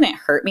this couldn't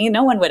hurt me.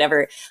 No one would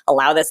ever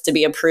allow this to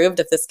be approved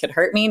if this could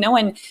hurt me. No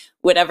one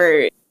would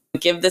ever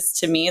give this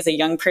to me as a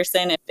young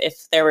person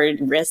if there were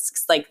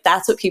risks. Like,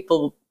 that's what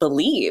people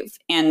believe.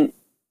 And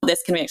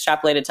this can be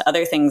extrapolated to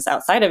other things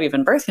outside of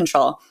even birth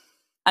control.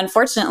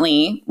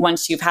 Unfortunately,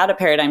 once you've had a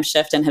paradigm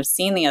shift and have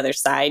seen the other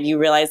side, you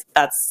realize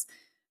that's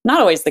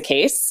not always the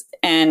case.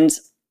 And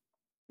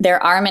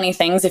there are many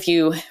things, if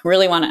you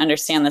really want to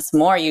understand this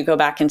more, you go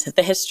back into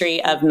the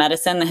history of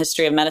medicine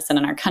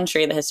in our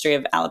country, the history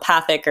of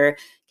allopathic or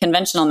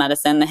conventional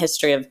medicine, the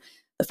history of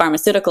the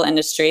pharmaceutical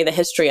industry, the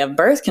history of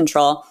birth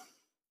control.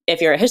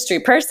 If you're a history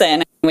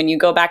person, when you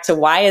go back to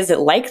why is it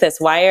like this?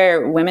 Why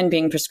are women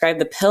being prescribed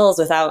the pills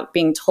without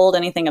being told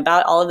anything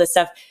about all of this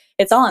stuff?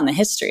 It's all in the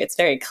history. It's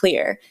very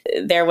clear.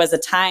 There was a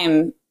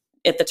time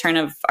at the turn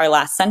of our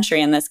last century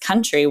in this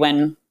country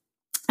when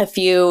a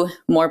few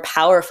more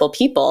powerful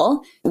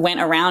people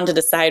went around to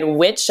decide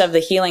which of the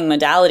healing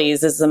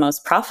modalities is the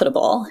most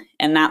profitable.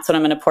 And that's what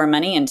I'm going to pour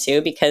money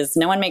into, because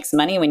no one makes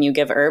money when you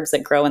give herbs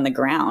that grow in the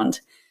ground.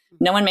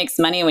 No one makes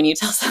money when you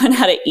tell someone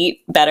how to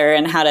eat better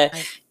and how to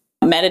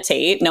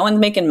meditate. No one's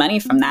making money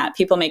from that.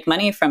 People make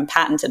money from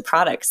patented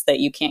products that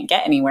you can't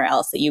get anywhere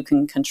else, that you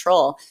can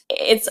control.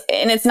 It's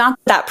not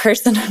that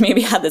person maybe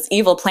had this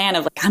evil plan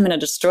of like, I'm going to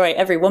destroy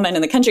every woman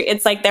in the country.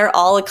 It's like they're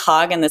all a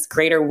cog in this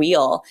greater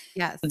wheel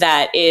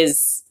that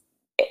is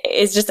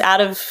just out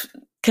of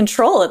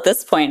control at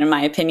this point, in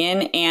my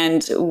opinion.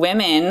 And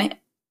women,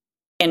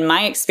 in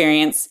my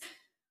experience,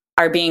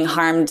 are being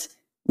harmed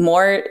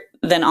more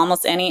than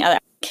almost any other.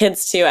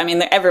 Kids too. I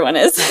mean, everyone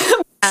is,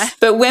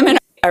 but women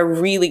are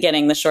really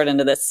getting the short end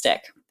of this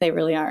stick. They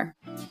really are.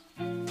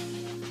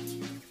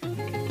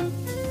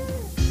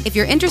 If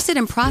you're interested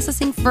in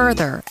processing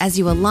further as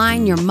you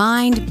align your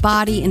mind,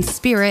 body, and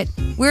spirit,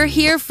 we're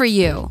here for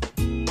you.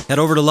 Head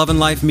over to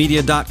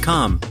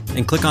loveandlifemedia.com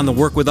and click on the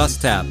Work With Us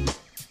tab.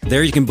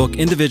 There you can book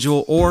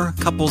individual or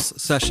couples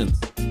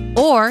sessions.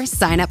 Or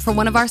sign up for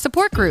one of our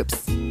support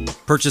groups.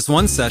 Purchase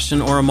one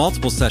session or a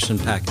multiple session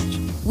package.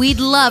 We'd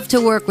love to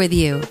work with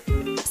you.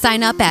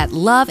 Sign up at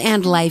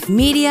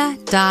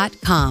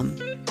loveandlifemedia.com.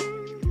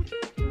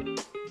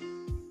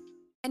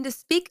 And to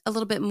speak a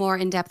little bit more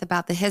in depth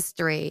about the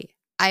history,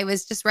 I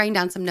was just writing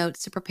down some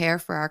notes to prepare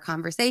for our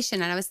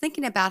conversation. And I was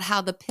thinking about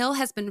how the pill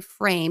has been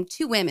framed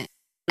to women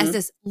as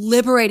this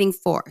liberating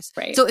force.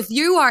 Right. So if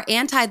you are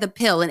anti the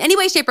pill in any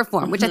way, shape, or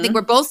form, which I think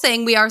we're both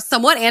saying we are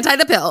somewhat anti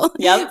the pill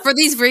for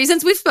these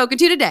reasons we've spoken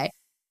to today,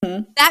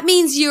 that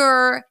means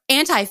you're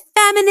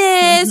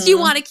anti-feminist. You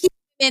want to keep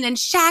women in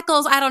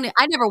shackles. I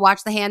never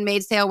watched The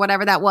Handmaid's Tale,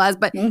 whatever that was.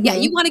 But yeah,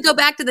 you want to go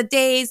back to the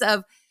days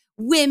of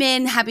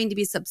women having to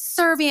be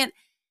subservient.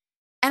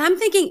 And I'm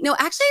thinking, no,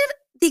 actually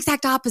the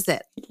exact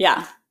opposite.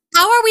 Yeah.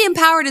 How are we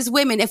empowered as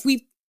women if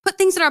we put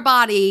things in our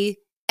body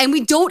and we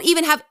don't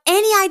even have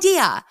any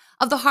idea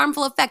of the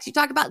harmful effects? You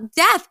talk about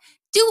death.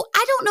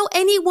 I don't know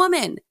any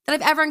woman that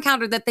I've ever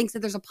encountered that thinks that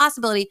there's a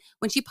possibility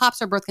when she pops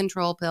her birth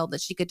control pill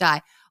that she could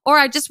die. Or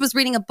I just was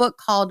reading a book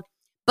called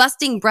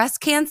Busting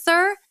Breast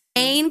Cancer.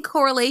 Main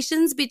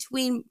correlations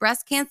between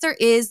breast cancer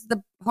is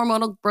the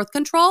hormonal birth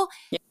control.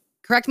 Yeah.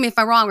 Correct me if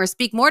I'm wrong or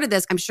speak more to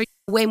this. I'm sure you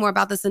know way more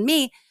about this than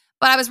me.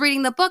 But I was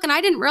reading the book and I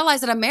didn't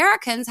realize that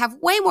Americans have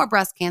way more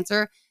breast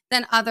cancer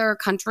than other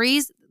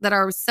countries that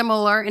are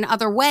similar in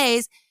other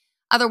ways,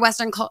 other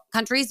Western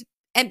countries.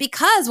 And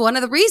because one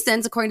of the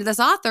reasons, according to this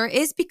author,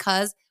 is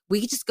because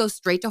we just go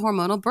straight to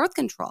hormonal birth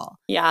control.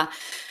 Yeah,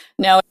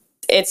 no,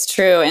 it's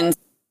true. And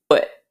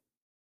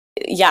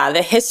yeah,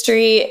 the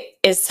history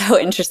is so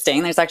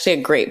interesting. There's actually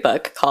a great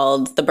book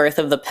called The Birth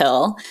of the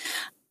Pill,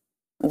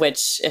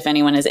 which if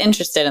anyone is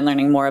interested in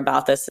learning more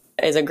about this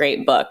is a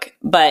great book.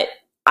 But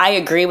I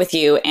agree with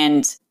you.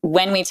 And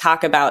when we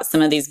talk about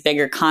some of these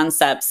bigger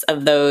concepts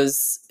of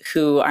those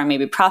who are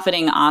maybe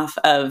profiting off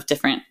of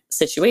different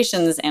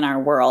situations in our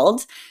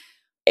world,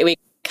 we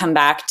come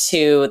back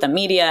to the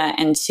media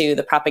and to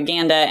the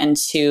propaganda and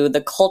to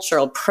the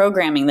cultural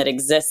programming that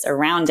exists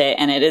around it.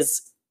 And it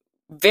is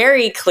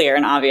very clear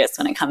and obvious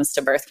when it comes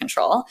to birth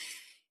control.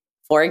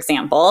 For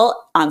example,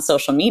 on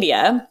social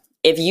media,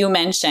 if you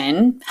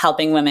mention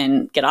helping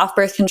women get off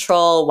birth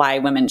control, why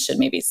women should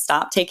maybe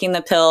stop taking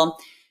the pill,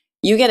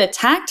 you get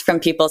attacked from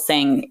people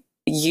saying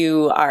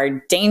you are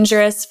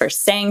dangerous for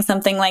saying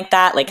something like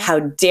that. Like, how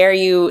dare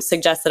you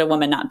suggest that a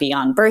woman not be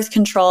on birth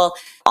control?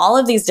 All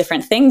of these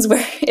different things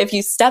where if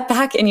you step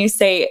back and you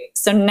say,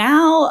 so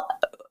now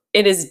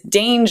it is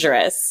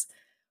dangerous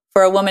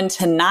for a woman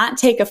to not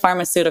take a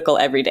pharmaceutical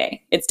every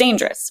day. It's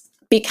dangerous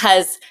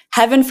because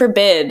heaven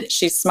forbid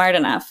she's smart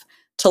enough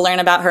to learn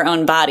about her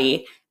own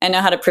body and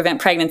know how to prevent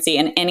pregnancy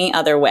in any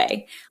other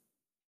way.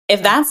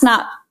 If that's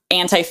not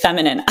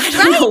anti-feminine, I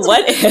don't know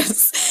what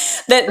is.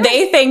 That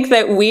they think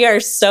that we are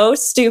so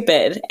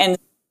stupid and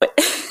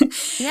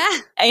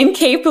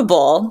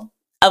incapable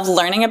of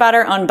learning about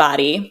our own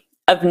body,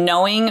 of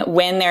knowing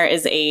when there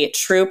is a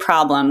true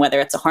problem, whether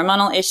it's a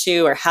hormonal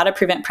issue or how to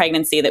prevent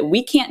pregnancy, that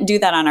we can't do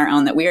that on our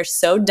own, that we are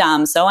so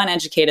dumb, so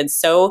uneducated,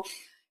 so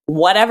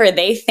whatever.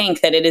 They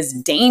think that it is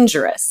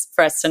dangerous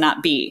for us to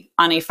not be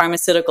on a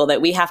pharmaceutical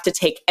that we have to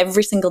take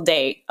every single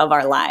day of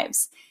our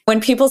lives. When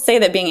people say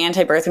that being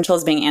anti-birth control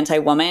is being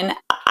anti-woman,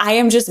 I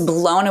am just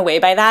blown away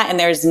by that. And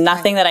there's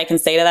nothing that I can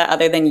say to that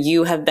other than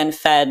you have been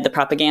fed the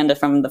propaganda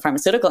from the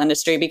pharmaceutical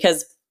industry,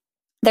 because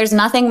there's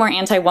nothing more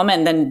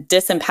anti-woman than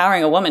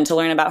disempowering a woman to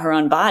learn about her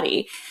own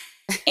body.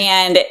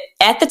 And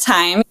at the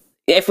time,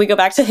 if we go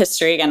back to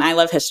history, again, I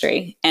love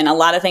history, and a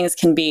lot of things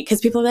can be, because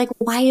people are like,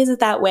 why is it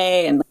that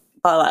way? And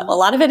blah, blah, blah. A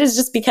lot of it is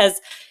just because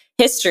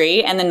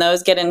history, and then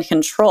those get in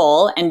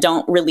control and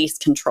don't release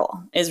control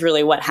is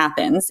really what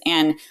happens.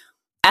 And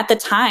at the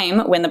time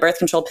when the birth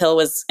control pill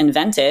was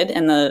invented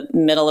in the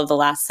middle of the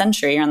last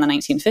century, around the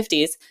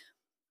 1950s,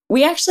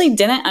 we actually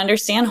didn't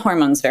understand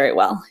hormones very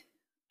well.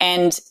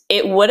 And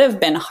it would have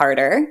been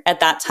harder at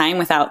that time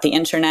without the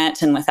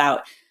internet and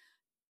without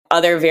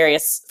other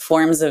various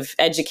forms of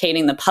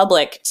educating the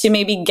public to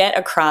maybe get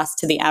across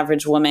to the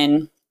average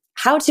woman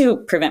how to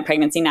prevent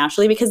pregnancy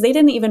naturally, because they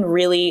didn't even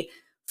really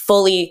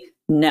fully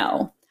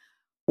know.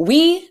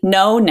 We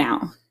know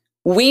now.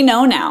 We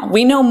know now.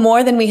 We know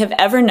more than we have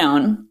ever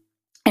known.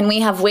 And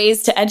we have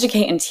ways to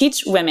educate and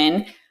teach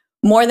women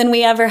more than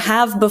we ever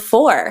have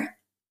before.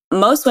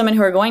 Most women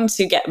who are going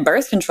to get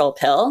birth control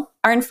pill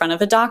are in front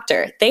of a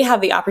doctor. They have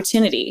the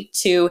opportunity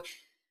to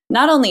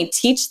not only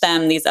teach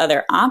them these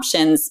other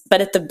options, but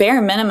at the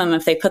bare minimum,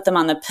 if they put them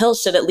on the pill,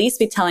 should at least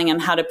be telling them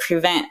how to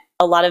prevent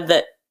a lot of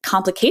the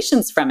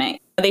complications from it.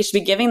 They should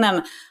be giving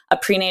them a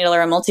prenatal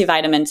or a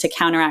multivitamin to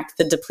counteract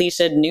the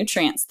depleted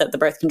nutrients that the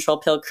birth control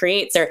pill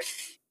creates, or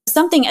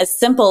something as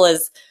simple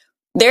as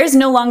there's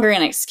no longer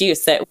an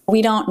excuse that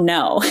we don't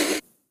know.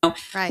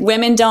 Right.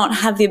 Women don't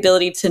have the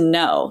ability to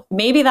know.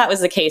 Maybe that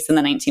was the case in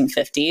the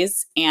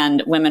 1950s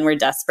and women were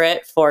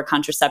desperate for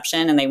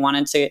contraception and they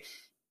wanted to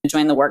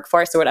join the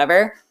workforce or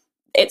whatever.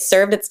 It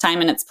served its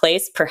time and its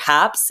place,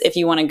 perhaps, if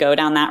you want to go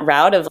down that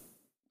route of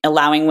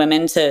allowing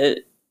women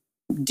to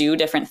do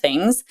different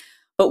things.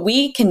 But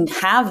we can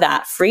have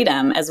that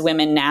freedom as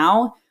women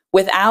now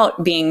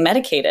without being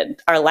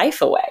medicated our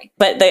life away.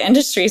 But the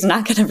industry is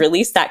not going to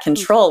release that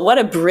control. What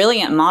a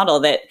brilliant model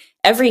that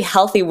every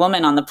healthy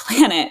woman on the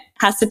planet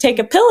has to take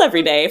a pill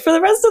every day for the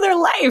rest of their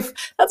life.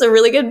 That's a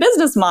really good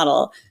business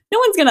model. No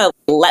one's going to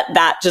let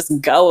that just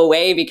go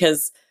away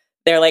because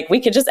they're like, we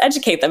could just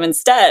educate them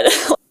instead.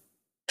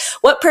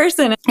 What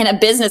person in a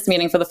business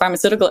meeting for the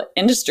pharmaceutical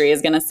industry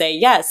is going to say,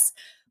 yes,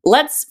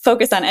 let's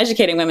focus on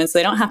educating women so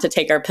they don't have to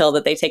take our pill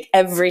that they take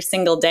every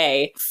single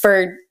day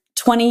for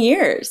 20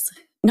 years?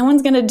 No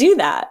one's going to do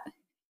that.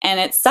 And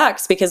it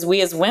sucks because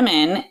we as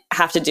women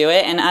have to do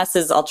it. And us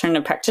as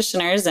alternative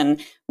practitioners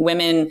and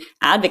women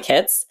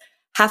advocates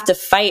have to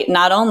fight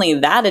not only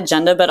that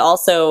agenda, but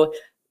also,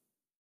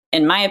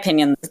 in my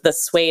opinion, the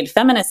swayed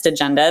feminist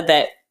agenda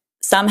that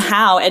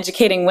somehow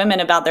educating women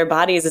about their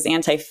bodies is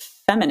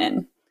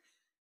anti-feminine.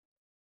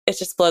 It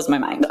just blows my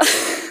mind.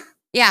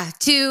 Yeah,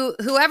 to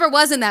whoever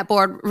was in that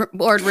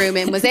boardroom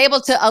and was able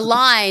to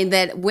align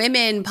that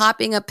women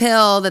popping a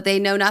pill that they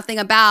know nothing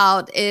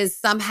about is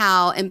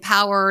somehow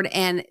empowered,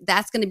 and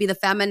that's going to be the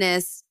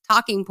feminist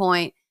talking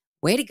point.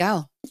 Way to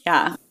go.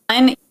 Yeah.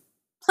 And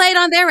played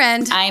on their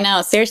end. I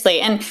know,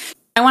 seriously. And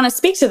I want to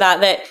speak to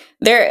that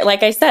there,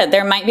 like I said,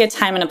 there might be a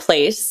time and a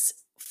place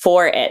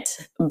for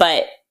it,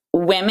 but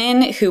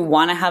women who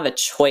want to have a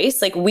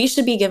choice, like we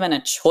should be given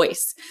a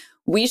choice.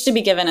 We should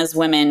be given as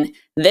women,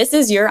 this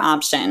is your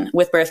option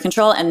with birth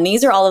control. And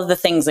these are all of the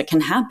things that can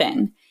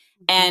happen.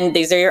 And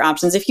these are your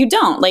options if you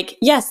don't. Like,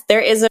 yes, there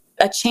is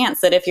a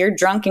chance that if you're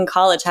drunk in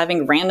college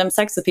having random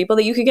sex with people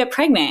that you could get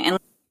pregnant. And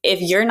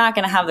if you're not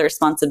going to have the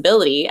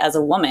responsibility as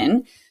a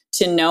woman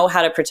to know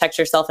how to protect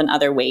yourself in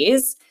other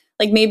ways,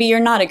 like maybe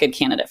you're not a good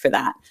candidate for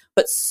that.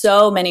 But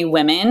so many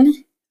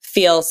women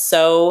feel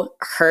so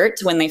hurt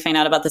when they find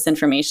out about this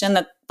information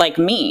that, like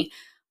me,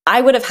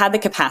 I would have had the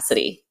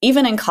capacity,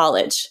 even in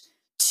college,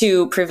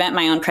 to prevent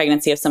my own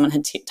pregnancy if someone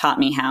had taught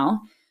me how,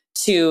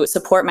 to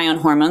support my own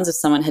hormones if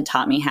someone had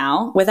taught me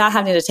how, without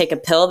having to take a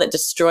pill that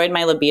destroyed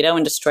my libido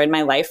and destroyed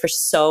my life for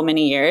so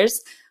many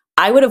years.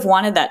 I would have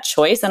wanted that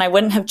choice and I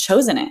wouldn't have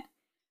chosen it.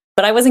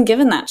 But I wasn't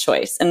given that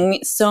choice. And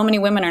so many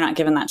women are not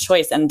given that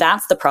choice. And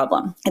that's the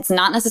problem. It's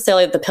not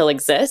necessarily that the pill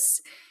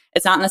exists.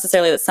 It's not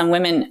necessarily that some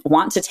women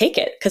want to take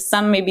it, because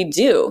some maybe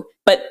do.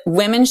 But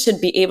women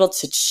should be able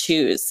to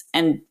choose.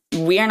 And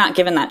we are not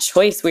given that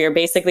choice. We are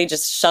basically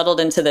just shuttled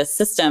into the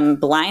system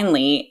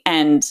blindly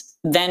and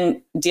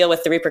then deal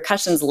with the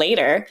repercussions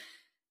later.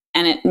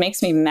 And it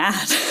makes me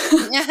mad.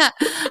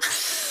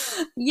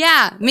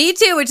 Yeah, me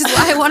too, which is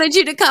why I wanted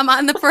you to come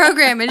on the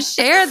program and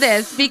share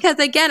this. Because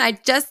again, I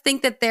just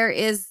think that there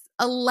is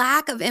a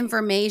lack of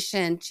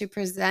information to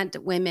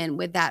present women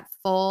with that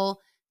full,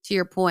 to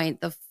your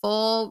point, the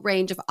full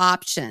range of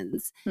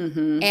options.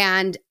 Mm-hmm.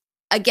 And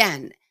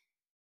again,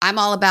 I'm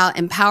all about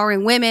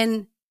empowering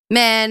women,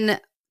 men,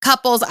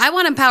 couples. I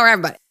want to empower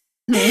everybody.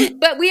 Mm-hmm.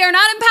 But we are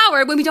not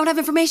empowered when we don't have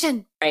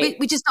information. Right.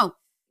 We just don't.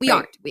 We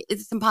aren't.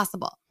 It's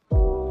impossible.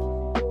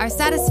 Our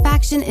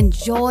satisfaction and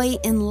joy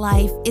in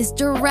life is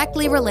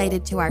directly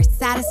related to our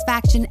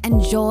satisfaction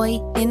and joy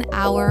in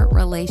our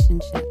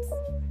relationships.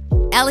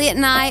 Elliot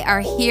and I are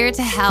here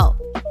to help.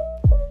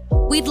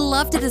 We'd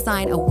love to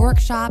design a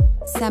workshop,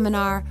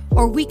 seminar,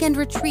 or weekend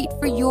retreat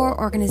for your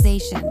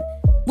organization.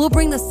 We'll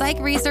bring the psych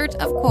research,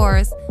 of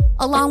course,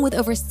 along with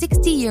over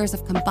 60 years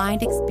of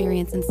combined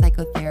experience in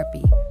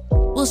psychotherapy.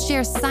 We'll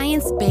share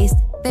science-based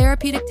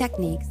therapeutic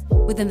techniques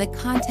within the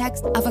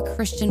context of a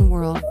Christian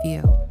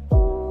worldview.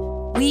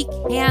 We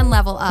can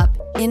level up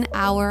in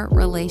our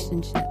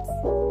relationships.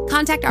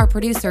 Contact our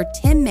producer,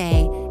 Tim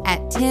May,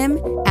 at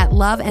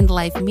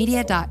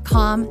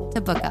tim@loveandlifemedia.com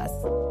to book us.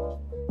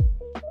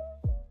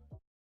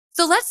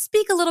 So let's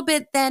speak a little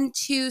bit then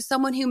to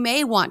someone who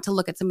may want to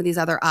look at some of these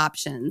other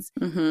options.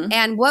 Mm-hmm.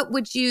 And what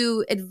would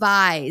you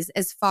advise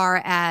as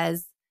far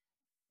as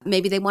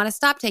maybe they want to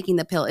stop taking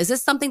the pill? Is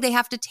this something they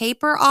have to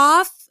taper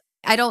off?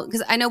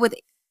 Because I know with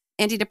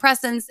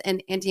antidepressants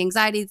and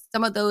anti-anxiety,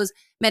 some of those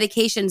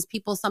medications,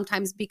 people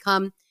sometimes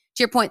become,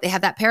 to your point, they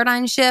have that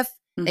paradigm shift.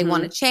 Mm-hmm. They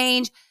want to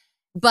change.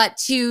 But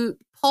to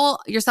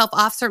pull yourself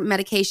off certain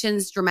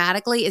medications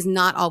dramatically is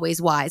not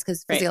always wise,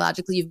 because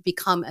physiologically you've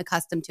become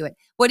accustomed to it.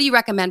 What do you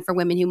recommend for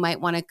women who might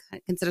want to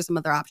consider some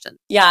other options?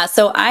 Yeah,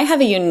 so I have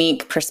a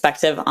unique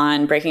perspective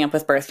on breaking up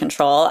with birth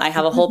control. I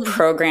have a whole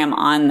program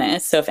on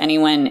this. So if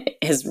anyone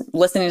is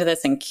listening to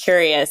this and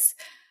curious,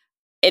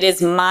 it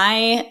is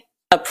my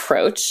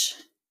approach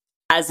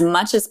as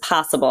much as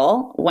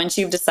possible, once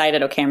you've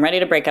decided, okay, I'm ready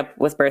to break up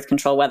with birth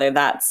control, whether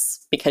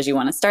that's because you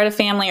want to start a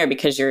family or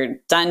because you're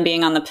done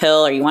being on the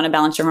pill or you want to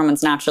balance your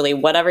hormones naturally,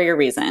 whatever your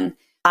reason,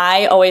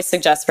 I always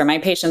suggest for my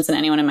patients and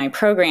anyone in my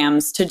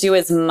programs to do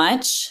as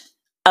much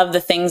of the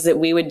things that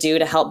we would do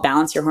to help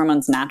balance your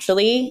hormones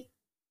naturally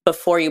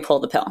before you pull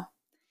the pill.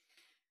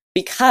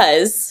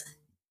 Because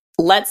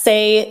let's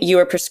say you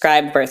were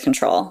prescribed birth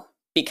control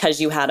because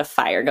you had a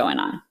fire going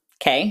on,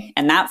 okay?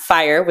 And that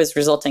fire was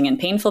resulting in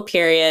painful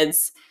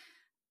periods.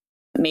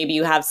 Maybe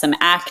you have some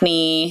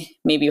acne,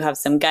 maybe you have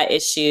some gut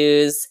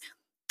issues.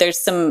 There's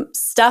some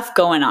stuff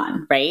going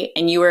on, right?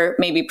 And you were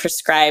maybe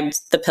prescribed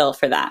the pill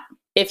for that.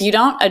 If you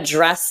don't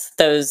address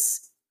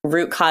those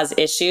root cause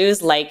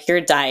issues, like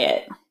your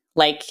diet,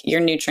 like your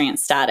nutrient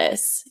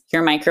status,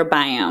 your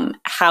microbiome,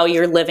 how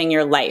you're living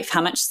your life,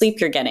 how much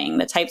sleep you're getting,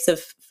 the types of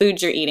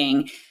foods you're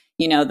eating,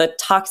 the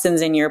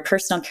toxins in your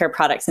personal care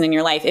products and in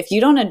your life, if you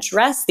don't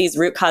address these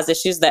root cause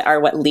issues that are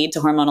what lead to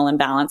hormonal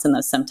imbalance and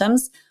those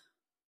symptoms,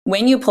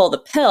 when you pull the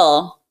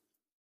pill,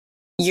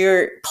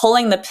 you're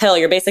pulling the pill,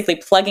 you're basically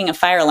plugging a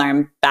fire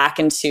alarm back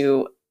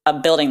into a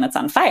building that's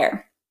on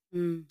fire.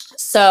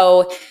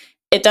 So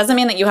it doesn't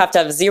mean that you have to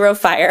have zero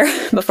fire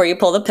before you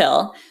pull the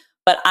pill,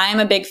 but I'm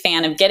a big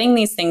fan of getting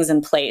these things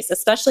in place,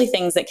 especially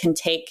things that can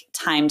take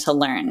time to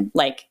learn,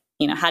 like,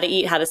 how to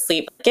eat, how to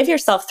sleep. Give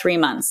yourself 3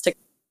 months to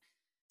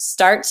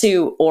start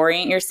to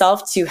orient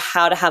yourself to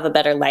how to have a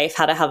better life,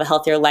 how to have a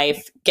healthier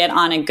life, get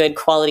on a good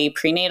quality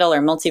prenatal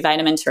or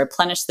multivitamin to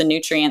replenish the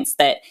nutrients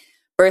that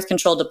birth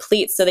control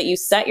depletes so that you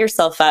set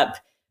yourself up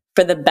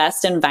for the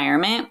best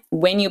environment.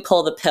 When you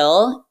pull the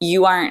pill,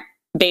 you aren't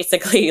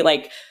basically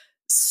like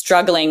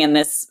struggling in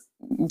this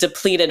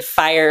depleted,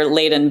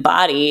 fire-laden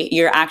body.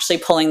 You're actually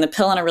pulling the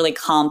pill in a really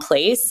calm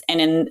place.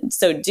 And in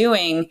so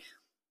doing,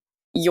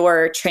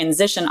 your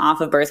transition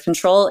off of birth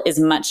control is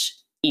much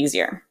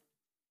easier.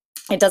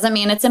 It doesn't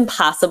mean it's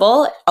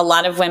impossible. A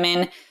lot of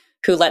women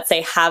who, let's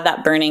say, have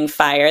that burning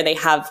fire, they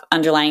have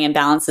underlying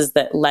imbalances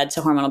that led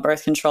to hormonal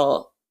birth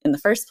control in the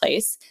first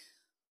place.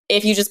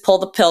 If you just pull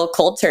the pill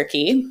cold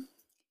turkey,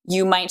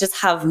 you might just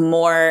have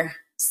more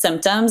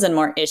symptoms and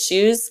more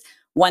issues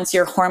once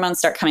your hormones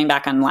start coming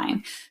back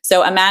online.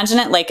 So imagine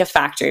it like a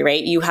factory,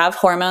 right? You have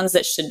hormones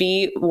that should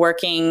be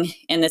working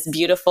in this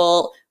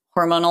beautiful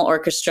hormonal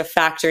orchestra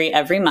factory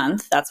every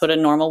month. That's what a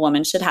normal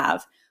woman should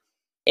have.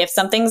 If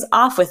something's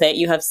off with it,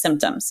 you have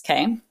symptoms,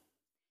 okay?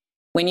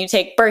 When you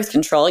take birth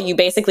control, you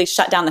basically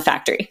shut down the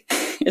factory.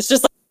 It's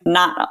just like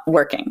not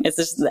working. It's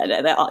just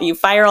that you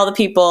fire all the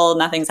people,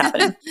 nothing's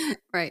happening.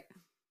 Right.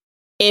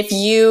 If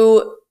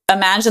you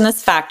imagine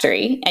this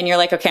factory and you're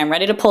like, okay, I'm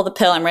ready to pull the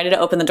pill, I'm ready to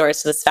open the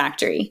doors to this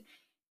factory.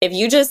 If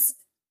you just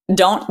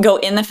don't go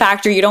in the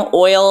factory, you don't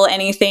oil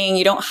anything,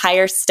 you don't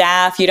hire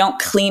staff, you don't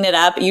clean it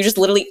up, you just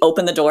literally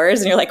open the doors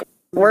and you're like,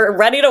 we're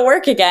ready to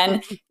work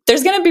again,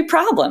 there's going to be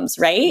problems,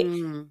 right?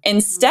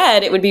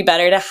 Instead, it would be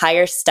better to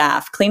hire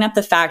staff, clean up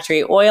the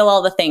factory, oil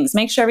all the things,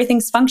 make sure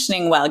everything's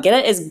functioning well, get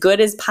it as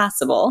good as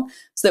possible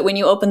so that when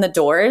you open the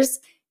doors,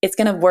 it's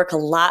going to work a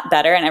lot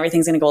better and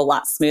everything's going to go a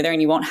lot smoother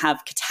and you won't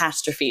have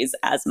catastrophes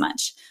as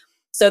much.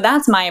 So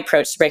that's my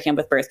approach to breaking up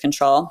with birth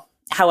control.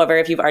 However,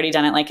 if you've already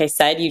done it, like I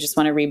said, you just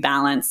want to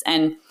rebalance.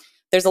 And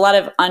there's a lot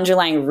of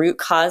underlying root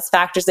cause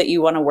factors that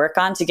you want to work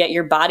on to get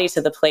your body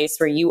to the place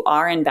where you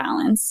are in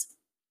balance.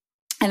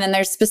 And then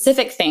there's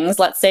specific things.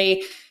 Let's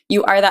say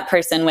you are that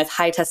person with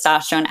high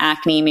testosterone,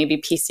 acne, maybe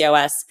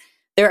PCOS.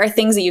 There are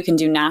things that you can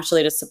do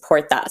naturally to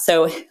support that.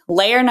 So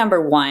layer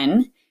number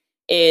 1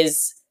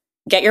 is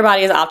get your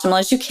body as optimal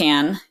as you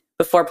can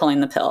before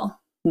pulling the pill.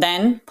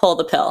 Then pull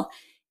the pill.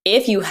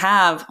 If you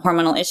have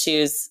hormonal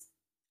issues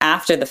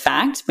after the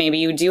fact, maybe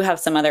you do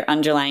have some other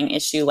underlying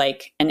issue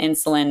like an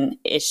insulin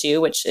issue,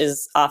 which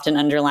is often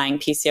underlying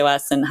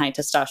PCOS and high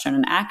testosterone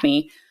and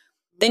acne,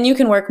 then you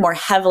can work more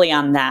heavily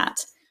on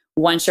that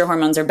once your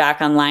hormones are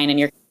back online and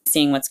you're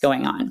seeing what's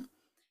going on.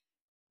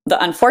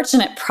 The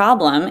unfortunate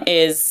problem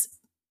is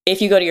if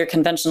you go to your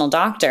conventional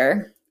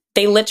doctor,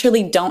 they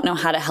literally don't know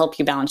how to help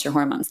you balance your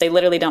hormones. They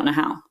literally don't know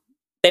how.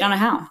 They don't know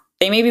how.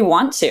 They maybe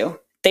want to.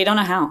 They don't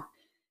know how.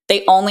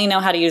 They only know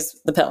how to use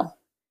the pill.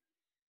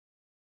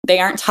 They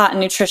aren't taught in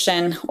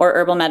nutrition or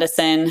herbal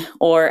medicine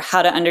or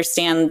how to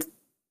understand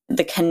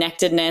the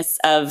connectedness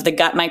of the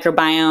gut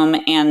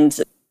microbiome and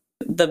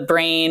the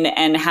brain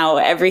and how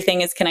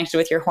everything is connected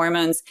with your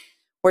hormones.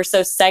 We're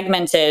so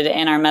segmented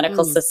in our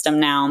medical system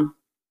now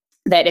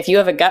that if you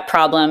have a gut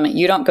problem,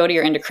 you don't go to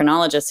your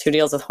endocrinologist who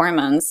deals with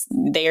hormones.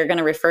 They are going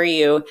to refer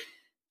you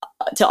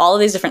to all of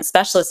these different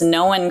specialists.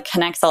 No one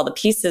connects all the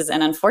pieces.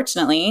 And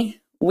unfortunately,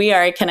 we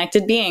are a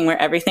connected being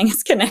where everything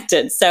is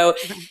connected. So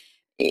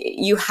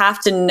you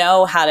have to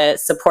know how to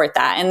support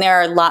that. And there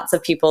are lots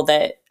of people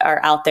that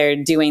are out there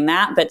doing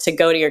that. But to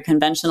go to your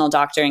conventional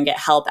doctor and get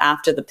help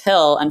after the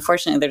pill,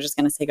 unfortunately, they're just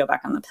going to say, go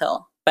back on the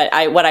pill. But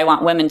what I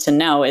want women to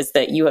know is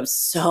that you have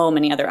so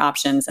many other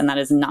options, and that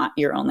is not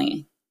the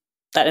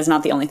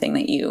only thing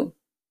that you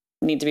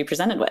need to be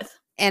presented with.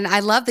 And I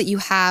love that you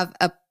have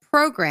a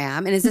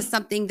program. And is this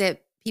something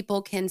that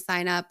people can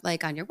sign up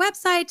like on your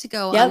website to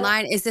go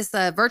online? Is this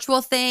a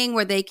virtual thing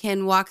where they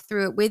can walk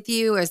through it with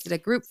you? Or is it a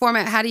group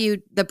format? How do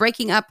you, the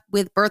Breaking Up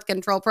with Birth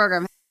Control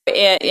program?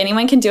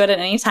 Anyone can do it at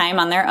any time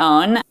on their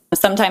own.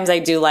 Sometimes I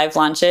do live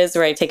launches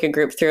where I take a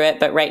group through it.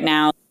 But right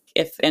now,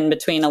 if in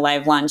between a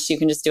live launch, you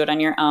can just do it on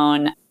your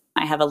own.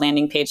 I have a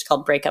landing page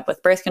called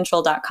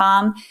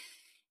breakupwithbirthcontrol.com.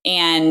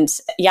 And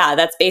yeah,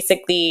 that's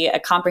basically a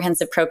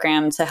comprehensive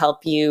program to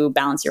help you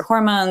balance your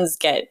hormones,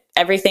 get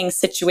everything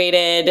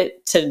situated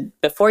to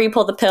before you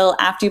pull the pill,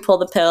 after you pull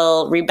the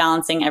pill,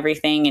 rebalancing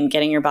everything and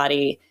getting your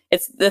body.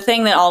 It's the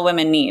thing that all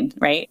women need,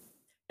 right?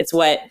 It's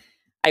what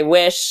I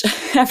wish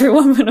every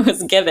woman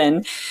was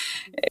given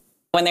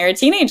when they're a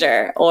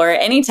teenager or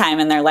any time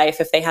in their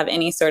life if they have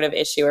any sort of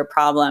issue or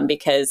problem,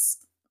 because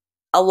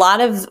a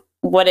lot of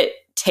what it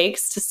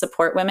takes to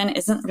support women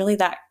isn't really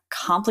that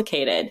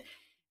complicated.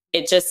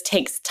 It just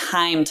takes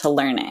time to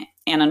learn it.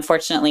 And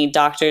unfortunately,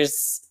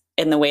 doctors,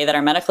 in the way that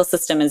our medical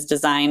system is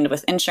designed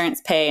with insurance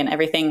pay and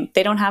everything,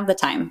 they don't have the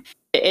time.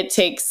 It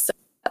takes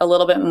a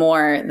little bit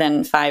more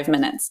than 5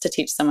 minutes to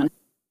teach someone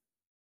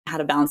how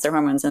to balance their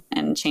hormones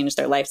and change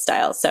their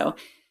lifestyle. So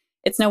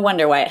it's no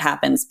wonder why it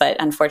happens. But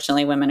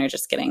unfortunately, women are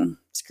just getting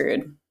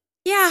screwed.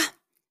 Yeah,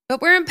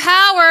 but we're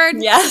empowered.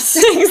 Yes,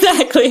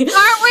 exactly.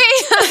 Aren't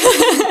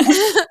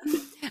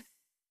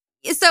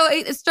we? So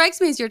it strikes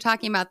me as you're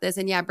talking about this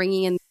and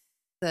bringing in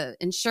the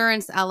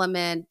insurance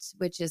element,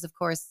 which is, of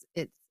course,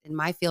 it's in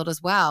my field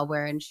as well,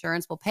 where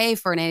insurance will pay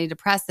for an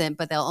antidepressant,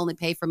 but they'll only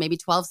pay for maybe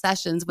 12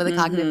 sessions with a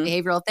cognitive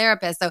behavioral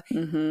therapist. So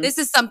this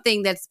is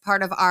something that's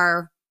part of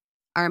our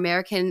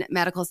American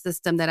medical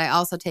system that I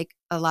also take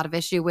a lot of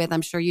issue with.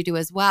 I'm sure you do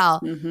as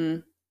well.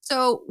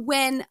 So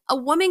when a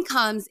woman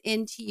comes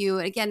into you,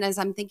 again, as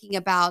I'm thinking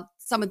about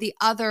some of the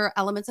other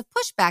elements of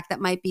pushback that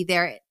might be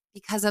there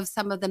because of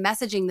some of the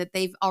messaging that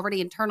they've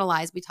already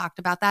internalized, we talked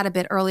about that a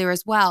bit earlier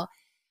as well.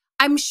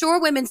 I'm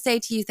sure women say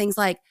to you things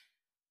like,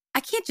 I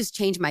can't just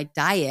change my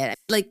diet.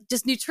 Like,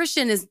 just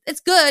nutrition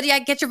it's good. Yeah,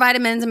 get your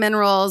vitamins and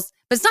minerals,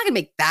 but it's not going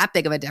to make that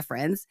big of a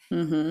difference.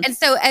 And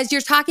so as you're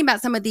talking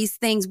about some of these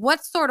things,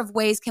 what sort of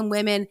ways can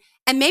women,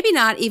 and maybe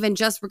not even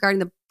just regarding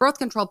the birth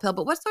control pill,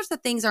 but what sorts of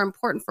things are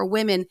important for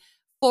women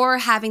for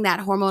having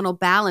that hormonal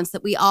balance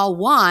that we all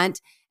want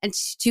and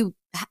to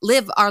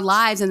live our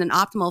lives in an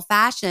optimal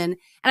fashion?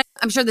 And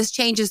I'm sure this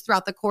changes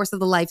throughout the course of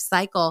the life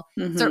cycle,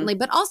 certainly,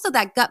 but also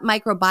that gut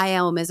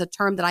microbiome is a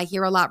term that I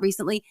hear a lot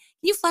recently.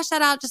 Can you flesh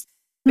that out, just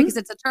because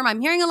it's a term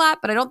I'm hearing a lot,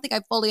 but I don't think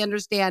I fully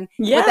understand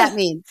what that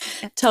means?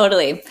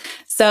 Totally.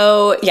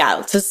 So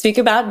to speak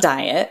about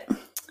diet,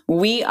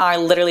 we are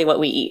literally what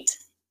we eat.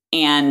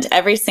 And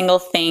every single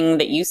thing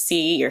that you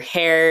see, your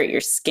hair,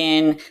 your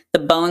skin, the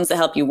bones that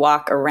help you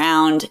walk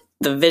around,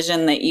 the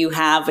vision that you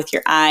have with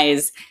your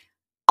eyes,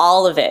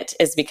 all of it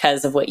is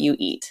because of what you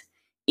eat.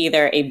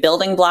 Either a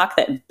building block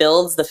that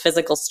builds the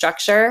physical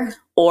structure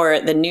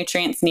or the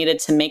nutrients needed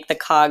to make the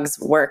cogs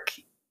work,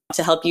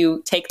 to help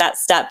you take that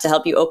step, to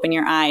help you open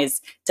your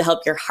eyes, to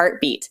help your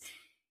heart beat.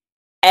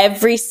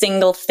 Every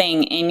single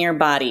thing in your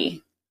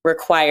body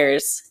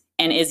requires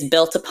and is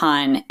built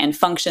upon and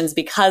functions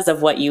because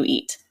of what you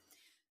eat.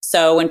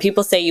 So when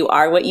people say you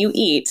are what you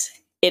eat,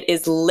 it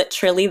is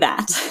literally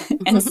that.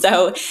 And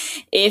so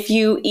if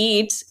you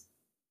eat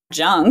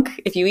junk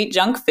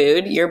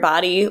food, your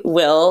body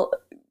will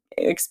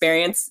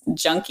experience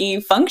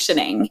junky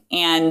functioning.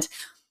 And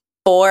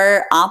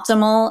for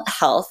optimal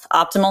health,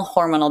 optimal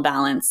hormonal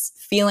balance,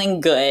 feeling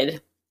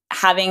good,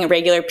 having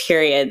regular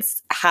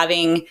periods,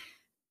 having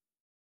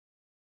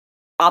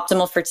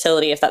optimal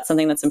fertility, if that's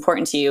something that's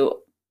important to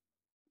you,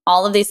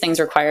 all of these things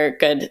require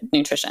good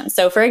nutrition.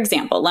 So for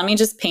example, let me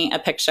just paint a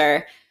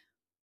picture.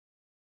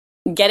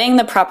 Getting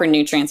the proper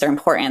nutrients are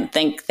important.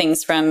 Think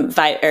things from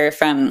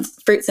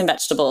fruits and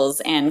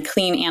vegetables and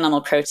clean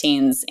animal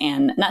proteins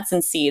and nuts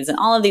and seeds, and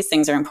all of these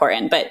things are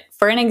important. But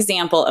for an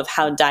example of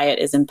how diet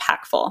is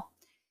impactful,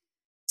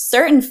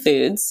 certain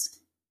foods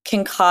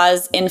can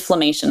cause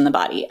inflammation in the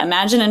body.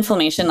 Imagine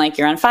inflammation like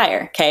you're on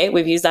fire, okay?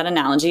 We've used that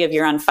analogy of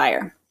you're on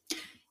fire.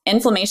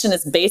 Inflammation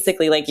is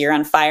basically like you're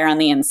on fire on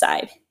the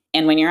inside.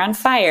 And when you're on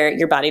fire,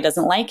 your body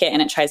doesn't like it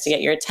and it tries to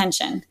get your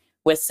attention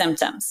with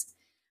symptoms,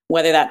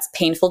 whether that's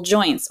painful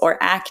joints or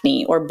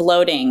acne or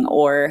bloating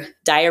or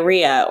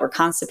diarrhea or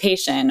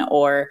constipation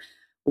or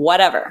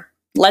whatever.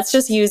 Let's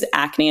just use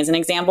acne as an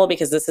example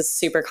because this is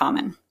super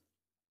common.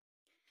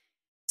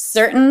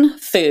 Certain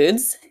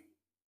foods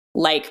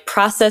like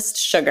processed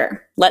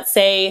sugar, let's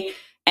say,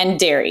 and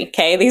dairy,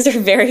 okay? These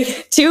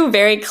are two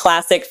very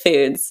classic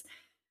foods.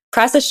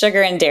 Processed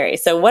sugar and dairy.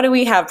 So what do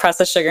we have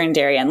processed sugar and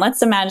dairy in?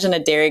 Let's imagine a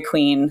Dairy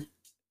Queen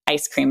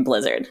ice cream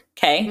blizzard,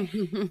 okay?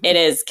 It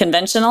is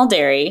conventional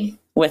dairy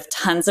with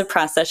tons of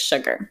processed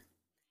sugar.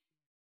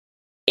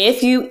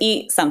 If you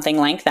eat something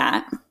like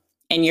that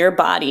and your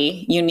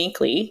body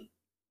uniquely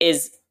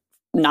is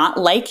not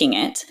liking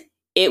it,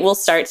 it will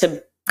start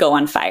to go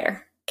on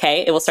fire,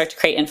 okay? It will start to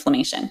create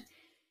inflammation.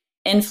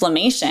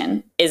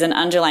 Inflammation is an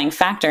underlying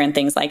factor in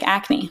things like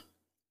acne.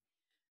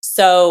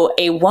 So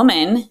a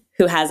woman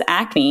who has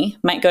acne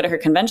might go to her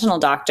conventional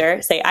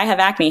doctor, say, I have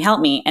acne,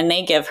 help me, and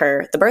they give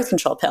her the birth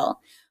control pill.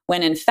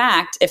 When in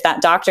fact, if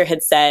that doctor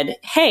had said,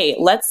 hey,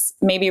 let's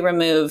maybe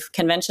remove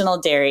conventional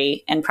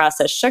dairy and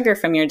processed sugar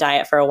from your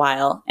diet for a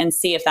while and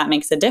see if that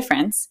makes a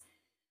difference,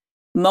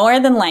 more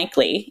than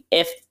likely,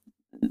 if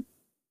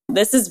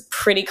this is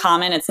pretty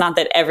common, it's not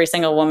that every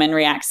single woman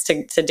reacts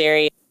to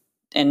dairy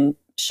and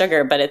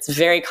sugar, but it's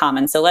very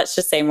common. So let's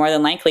just say more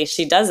than likely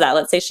she does that.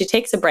 Let's say she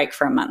takes a break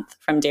for a month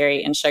from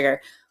dairy and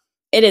sugar.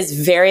 It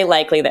is very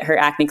likely that her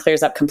acne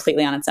clears up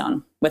completely on its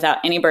own without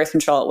any birth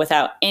control,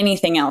 without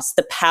anything else.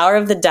 The power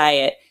of the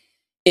diet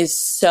is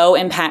so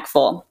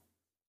impactful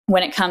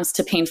when it comes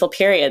to painful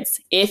periods.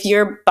 If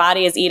your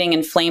body is eating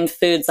inflamed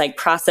foods like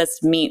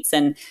processed meats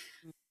and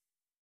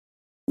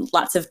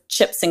lots of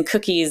chips and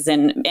cookies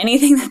and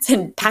anything that's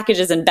in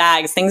packages and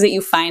bags, things that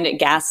you find at in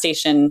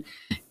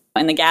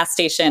the gas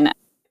station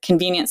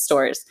convenience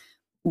stores,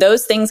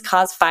 those things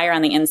cause fire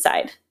on the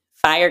inside.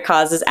 Fire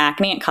causes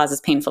acne, it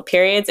causes painful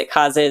periods, it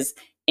causes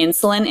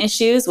insulin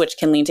issues, which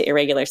can lead to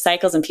irregular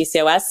cycles and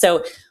PCOS.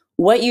 So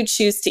what you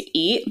choose to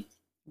eat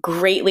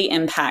greatly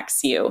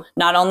impacts you,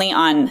 not only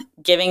on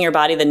giving your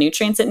body the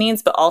nutrients it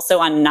needs, but also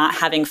on not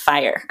having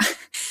fire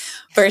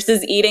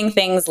versus eating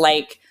things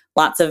like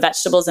lots of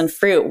vegetables and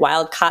fruit,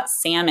 wild-caught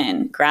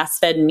salmon,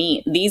 grass-fed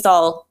meat. These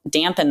all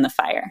dampen the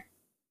fire.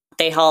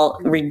 They help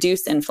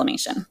reduce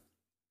inflammation.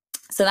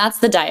 So that's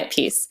the diet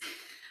piece.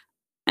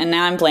 And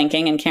now I'm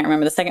blanking and can't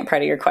remember the second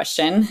part of your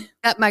question.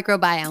 That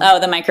microbiome. Oh,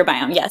 the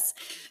microbiome. Yes.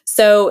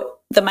 So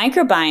the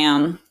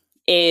microbiome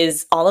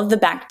is all of the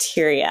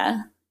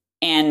bacteria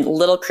and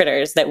little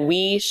critters that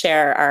we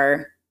share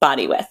our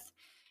body with.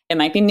 It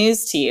might be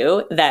news to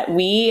you that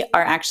we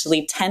are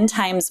actually 10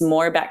 times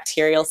more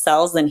bacterial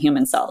cells than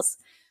human cells.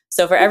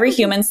 So for every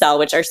human cell,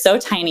 which are so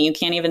tiny you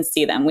can't even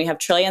see them, we have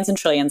trillions and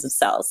trillions of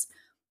cells.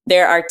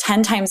 There are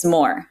 10 times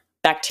more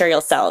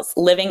bacterial cells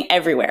living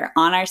everywhere,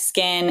 on our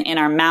skin, in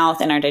our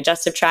mouth, in our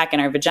digestive tract, in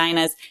our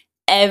vaginas,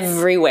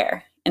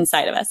 everywhere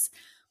inside of us.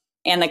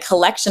 And the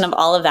collection of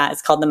all of that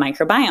is called the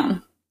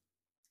microbiome.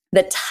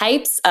 The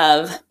types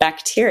of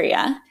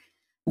bacteria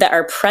that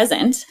are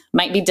present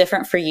might be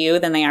different for you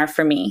than they are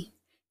for me.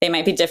 They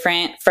might be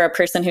different for a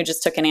person who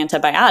just took an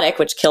antibiotic,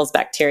 which kills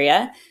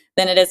bacteria,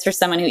 than it is for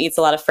someone who eats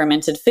a lot of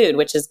fermented food,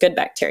 which is good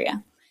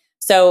bacteria.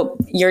 So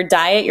your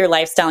diet, your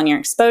lifestyle, and your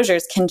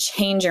exposures can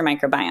change your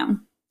microbiome.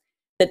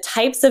 The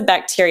types of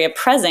bacteria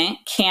present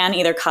can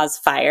either cause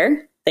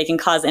fire, they can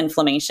cause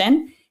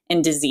inflammation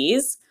and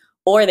disease,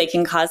 or they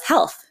can cause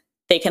health.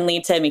 They can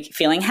lead to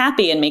feeling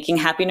happy and making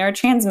happy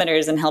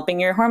neurotransmitters and helping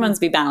your hormones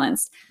be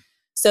balanced.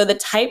 So the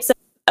types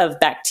of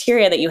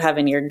bacteria that you have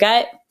in your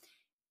gut,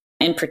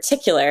 in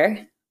particular,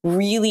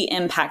 really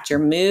impact your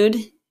mood,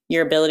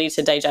 your ability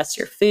to digest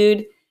your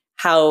food,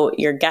 how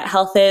your gut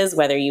health is,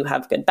 whether you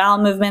have good bowel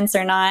movements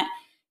or not,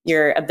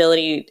 your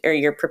ability or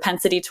your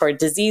propensity toward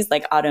disease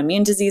like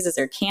autoimmune diseases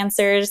or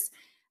cancers.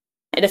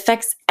 It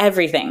affects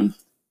everything.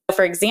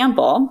 For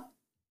example,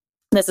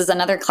 this is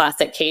another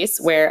classic case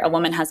where a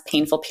woman has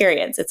painful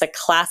periods. It's a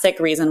classic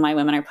reason why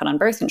women are put on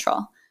birth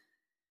control.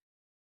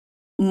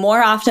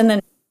 More often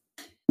than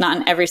not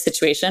in every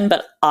situation,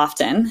 but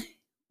often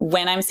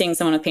when I'm seeing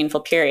someone with painful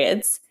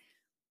periods,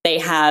 they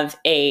have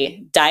a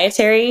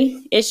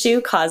dietary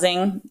issue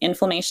causing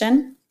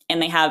inflammation,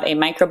 and they have a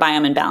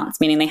microbiome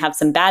imbalance, meaning they have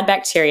some bad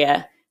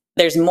bacteria.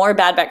 There's more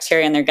bad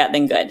bacteria in their gut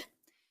than good.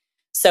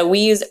 So we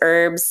use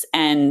herbs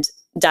and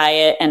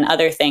diet and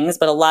other things,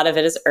 but a lot of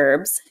it is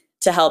herbs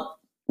to help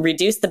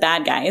reduce the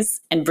bad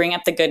guys and bring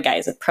up the good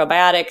guys with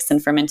probiotics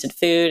and fermented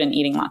food and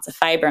eating lots of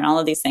fiber and all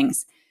of these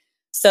things,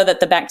 so that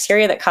the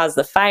bacteria that cause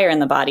the fire in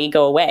the body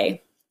go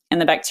away. And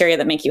the bacteria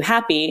that make you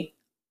happy,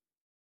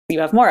 you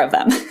have more of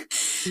them.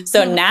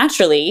 So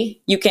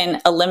naturally, you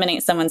can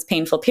eliminate someone's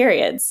painful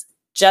periods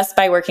just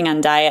by working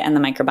on diet and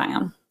the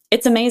microbiome.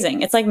 It's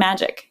amazing. It's like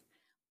magic.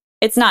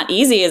 It's not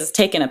easy as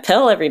taking a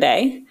pill every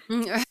day,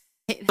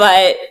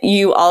 but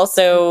you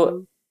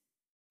also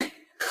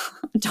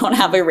don't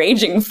have a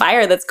raging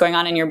fire that's going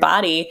on in your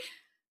body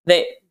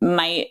that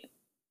might,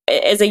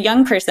 as a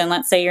young person,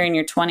 let's say you're in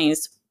your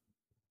 20s,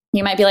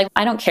 you might be like,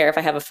 I don't care if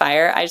I have a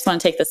fire. I just want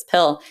to take this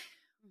pill.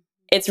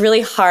 It's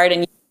really hard,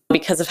 and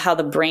because of how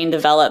the brain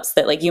develops,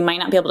 that like you might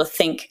not be able to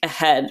think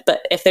ahead.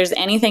 But if there's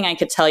anything I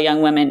could tell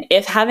young women,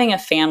 if having a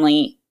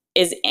family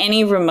is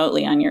any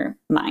remotely on your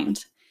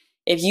mind,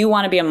 if you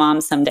want to be a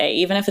mom someday,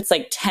 even if it's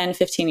like 10,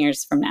 15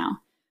 years from now,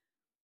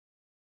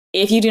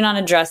 if you do not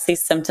address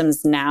these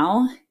symptoms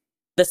now,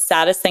 the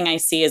saddest thing I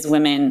see is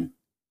women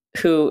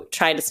who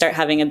try to start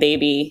having a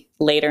baby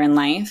later in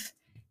life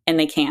and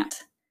they can't,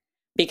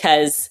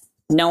 because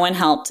no one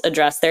helped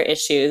address their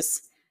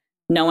issues.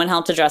 No one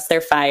helped address their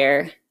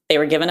fire. They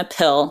were given a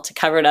pill to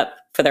cover it up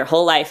for their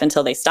whole life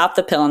until they stop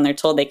the pill and they're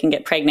told they can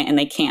get pregnant, and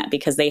they can't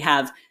because they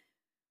have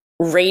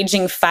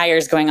raging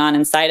fires going on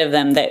inside of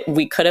them that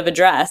we could have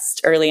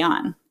addressed early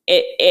on.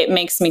 It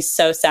makes me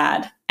so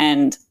sad,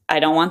 and I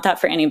don't want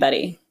that for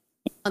anybody.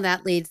 Well,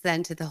 that leads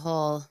then to the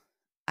whole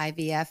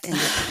IVF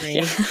industry.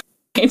 Yeah.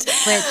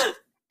 Which,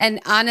 and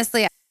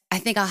honestly, I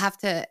think I'll have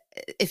to,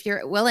 if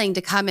you're willing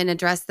to come and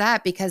address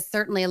that, because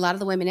certainly a lot of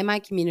the women in my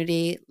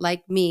community,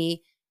 like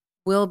me,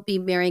 will be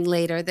marrying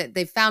later. That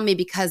they found me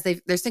because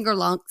they're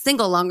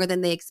single longer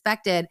than they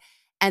expected,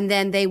 and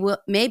then they will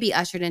maybe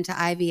ushered into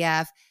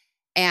IVF,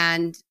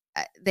 and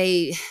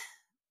they,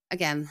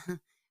 again,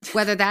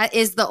 whether that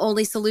is the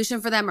only solution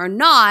for them or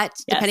not,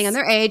 depending on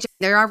their age,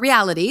 there are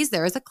realities.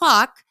 There is a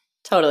clock.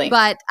 Totally.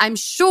 But I'm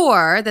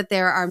sure that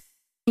there are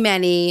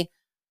many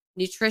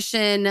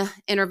nutrition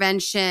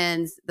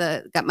interventions,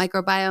 the gut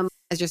microbiome,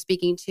 as you're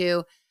speaking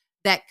to,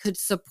 that could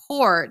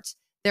support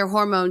their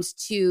hormones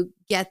to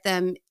get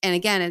them. And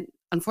again,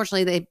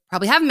 unfortunately, they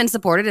probably haven't been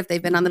supported if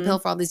they've been on the pill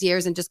for all these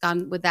years and just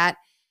gone with that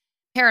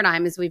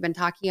paradigm as we've been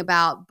talking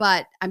about.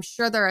 But I'm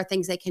sure there are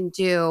things they can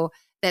do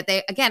that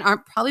they, again,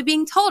 aren't probably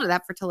being told at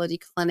that fertility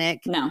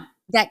clinic. No.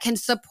 That can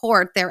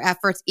support their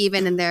efforts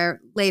even in their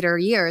later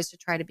years to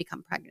try to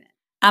become pregnant.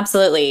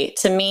 Absolutely.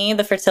 To me,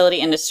 the fertility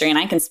industry, and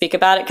I can speak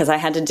about it because I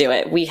had to do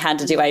it. We had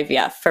to do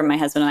IVF for my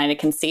husband and I to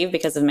conceive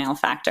because of male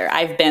factor.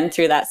 I've been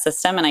through that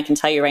system and I can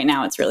tell you right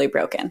now, it's really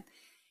broken.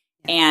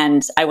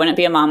 And I wouldn't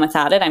be a mom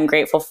without it. I'm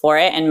grateful for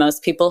it. And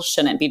most people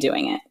shouldn't be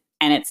doing it.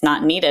 And it's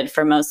not needed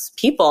for most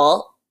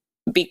people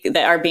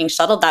that are being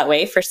shuttled that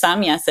way. For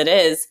some, yes, it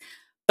is.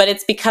 But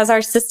it's because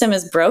our system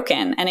is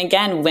broken. And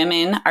again,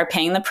 women are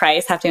paying the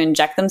price, have to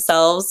inject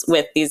themselves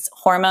with these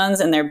hormones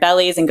in their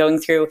bellies and going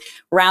through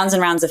rounds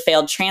and rounds of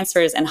failed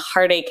transfers and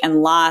heartache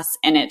and loss.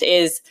 And it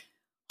is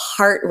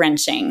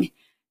heart-wrenching.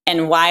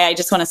 And why I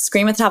just want to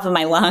scream at the top of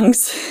my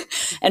lungs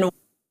and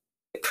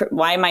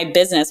why my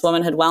business,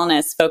 Womanhood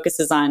Wellness,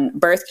 focuses on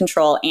birth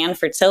control and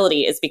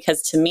fertility is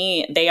because to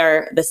me, they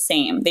are the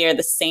same. They are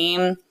the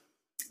same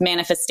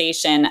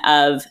manifestation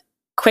of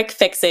quick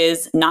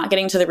fixes, not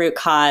getting to the root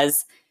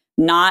cause,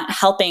 not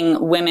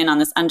helping women on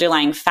this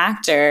underlying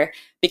factor,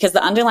 because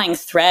the underlying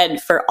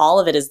thread for all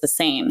of it is the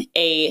same.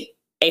 A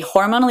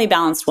hormonally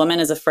balanced woman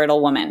is a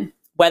fertile woman,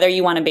 whether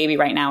you want a baby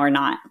right now or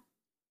not.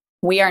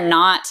 We are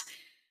not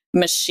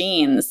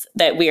machines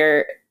that we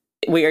are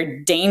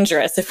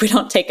dangerous if we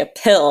don't take a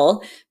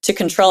pill to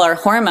control our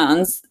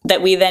hormones,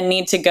 that we then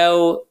need to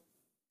go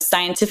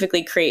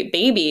scientifically create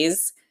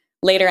babies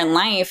later in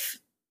life.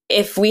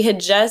 If we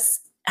had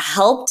just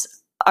helped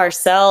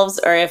ourselves,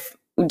 or if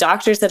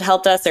doctors had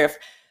helped us, or if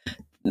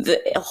the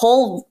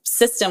whole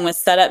system was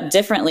set up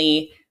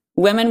differently,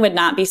 women would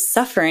not be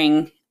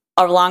suffering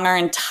along our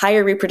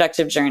entire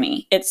reproductive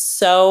journey. It's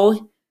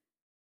so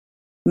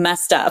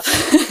messed up.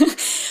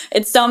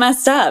 It's so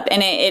messed up.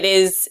 And it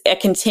is a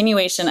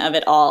continuation of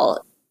it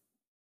all.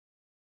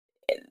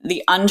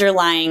 The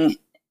underlying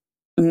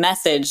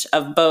message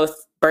of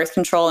both birth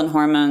control and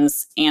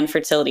hormones and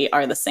fertility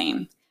are the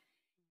same.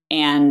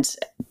 And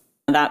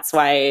that's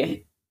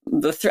why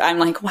I'm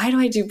like, why do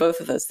I do both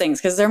of those things?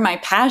 Because they're my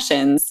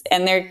passions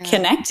and they're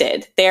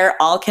connected. They're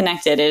all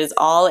connected. It is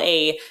all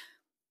a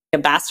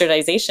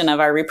bastardization of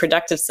our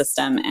reproductive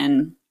system.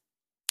 And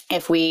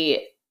if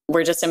we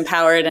were just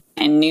empowered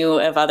and knew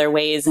of other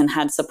ways and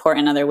had support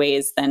in other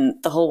ways, then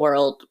the whole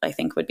world, I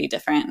think, would be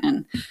different.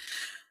 And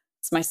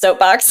it's my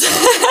soapbox.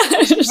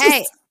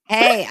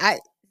 I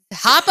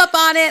hop up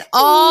on it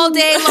all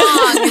day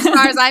long as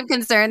far as I'm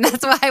concerned.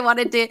 That's why I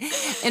wanted to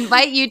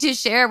invite you to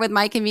share with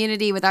my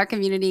community, with our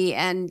community.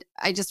 And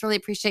I just really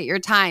appreciate your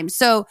time.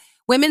 So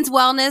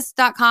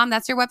womenswellness.com,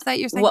 that's your website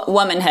you're saying?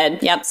 Womanhood.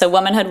 Yep. So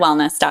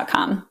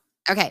womanhoodwellness.com.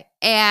 Okay.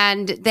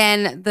 And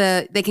then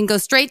they can go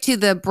straight to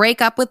the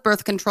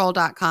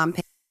breakupwithbirthcontrol.com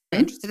page.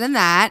 Interested in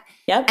that.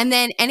 Yep. And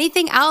then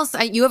anything else,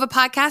 you have a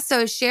podcast,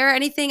 so share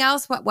anything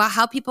else,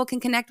 how people can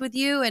connect with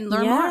you and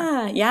learn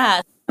more.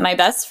 Yeah. My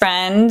best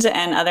friend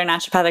and other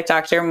naturopathic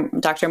doctor,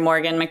 Dr.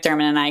 Morgan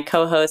McDermott, and I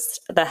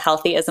co-host the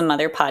Healthy as a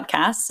Mother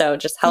podcast. So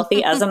just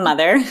Healthy as a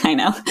Mother. I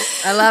know.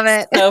 I love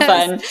it. So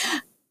fun.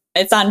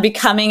 It's on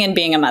becoming and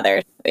being a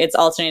mother. It's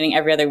alternating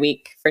every other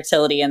week,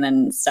 fertility, and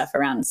then stuff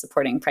around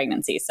supporting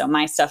pregnancy. So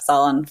my stuff's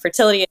all on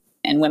fertility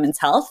and women's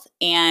health.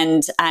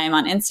 And I'm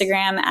on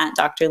Instagram at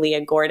Dr.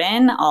 Leah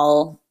Gordon,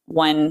 all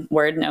one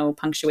word, no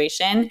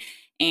punctuation.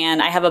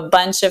 And I have a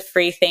bunch of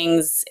free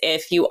things.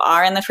 If you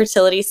are in the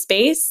fertility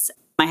space,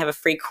 I have a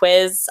free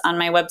quiz on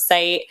my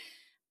website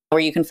where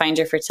you can find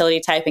your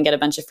fertility type and get a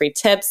bunch of free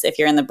tips. If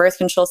you're in the birth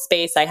control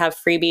space, I have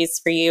freebies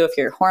for you. If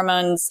you're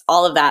hormones,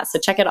 all of that. So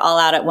check it all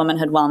out at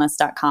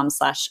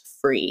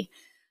womanhoodwellness.com/free.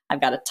 I've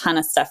got a ton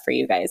of stuff for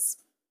you guys.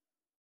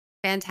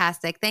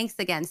 Fantastic. Thanks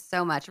again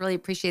so much. Really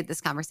appreciate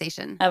this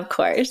conversation. Of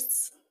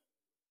course.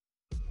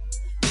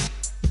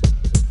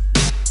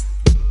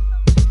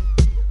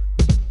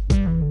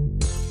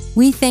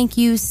 We thank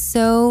you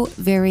so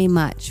very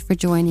much for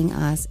joining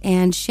us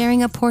and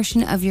sharing a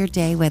portion of your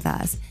day with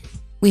us.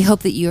 We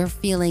hope that you're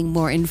feeling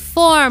more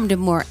informed,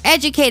 more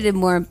educated,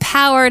 more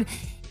empowered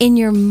in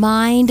your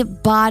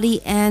mind,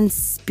 body, and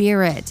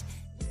spirit.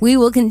 We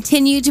will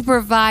continue to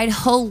provide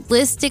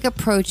holistic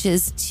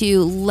approaches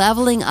to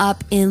leveling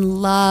up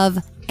in love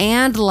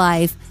and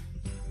life.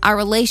 Our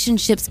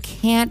relationships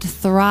can't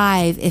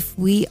thrive if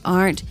we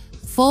aren't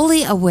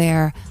fully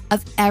aware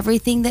of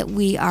everything that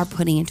we are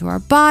putting into our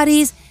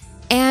bodies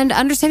and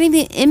understanding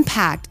the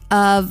impact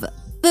of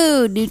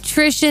food,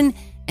 nutrition,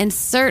 and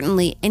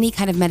certainly any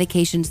kind of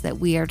medications that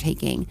we are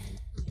taking.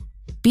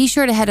 Be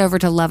sure to head over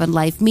to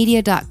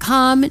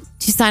loveandlifemedia.com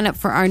to sign up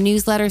for our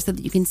newsletter so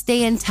that you can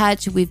stay in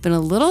touch. We've been a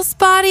little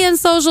spotty on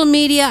social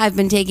media. I've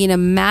been taking a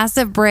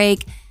massive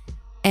break.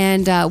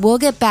 And we'll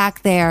get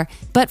back there.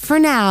 But for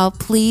now,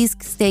 please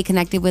stay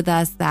connected with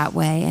us that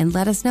way and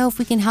let us know if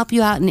we can help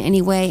you out in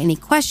any way, any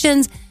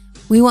questions.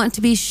 We want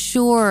to be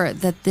sure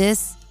that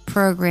this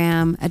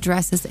program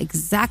addresses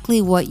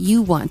exactly what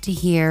you want to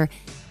hear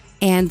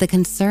and the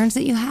concerns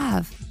that you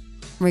have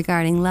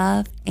regarding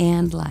love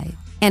and life.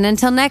 And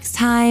until next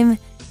time,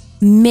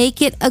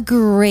 make it a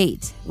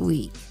great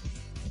week.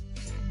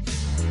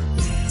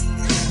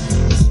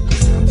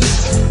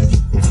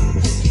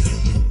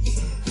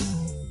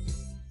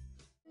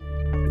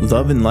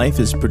 Love and Life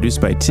is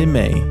produced by Tim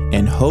May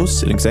and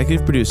host and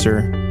executive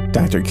producer,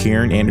 Dr.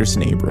 Karen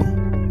Anderson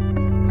Abril.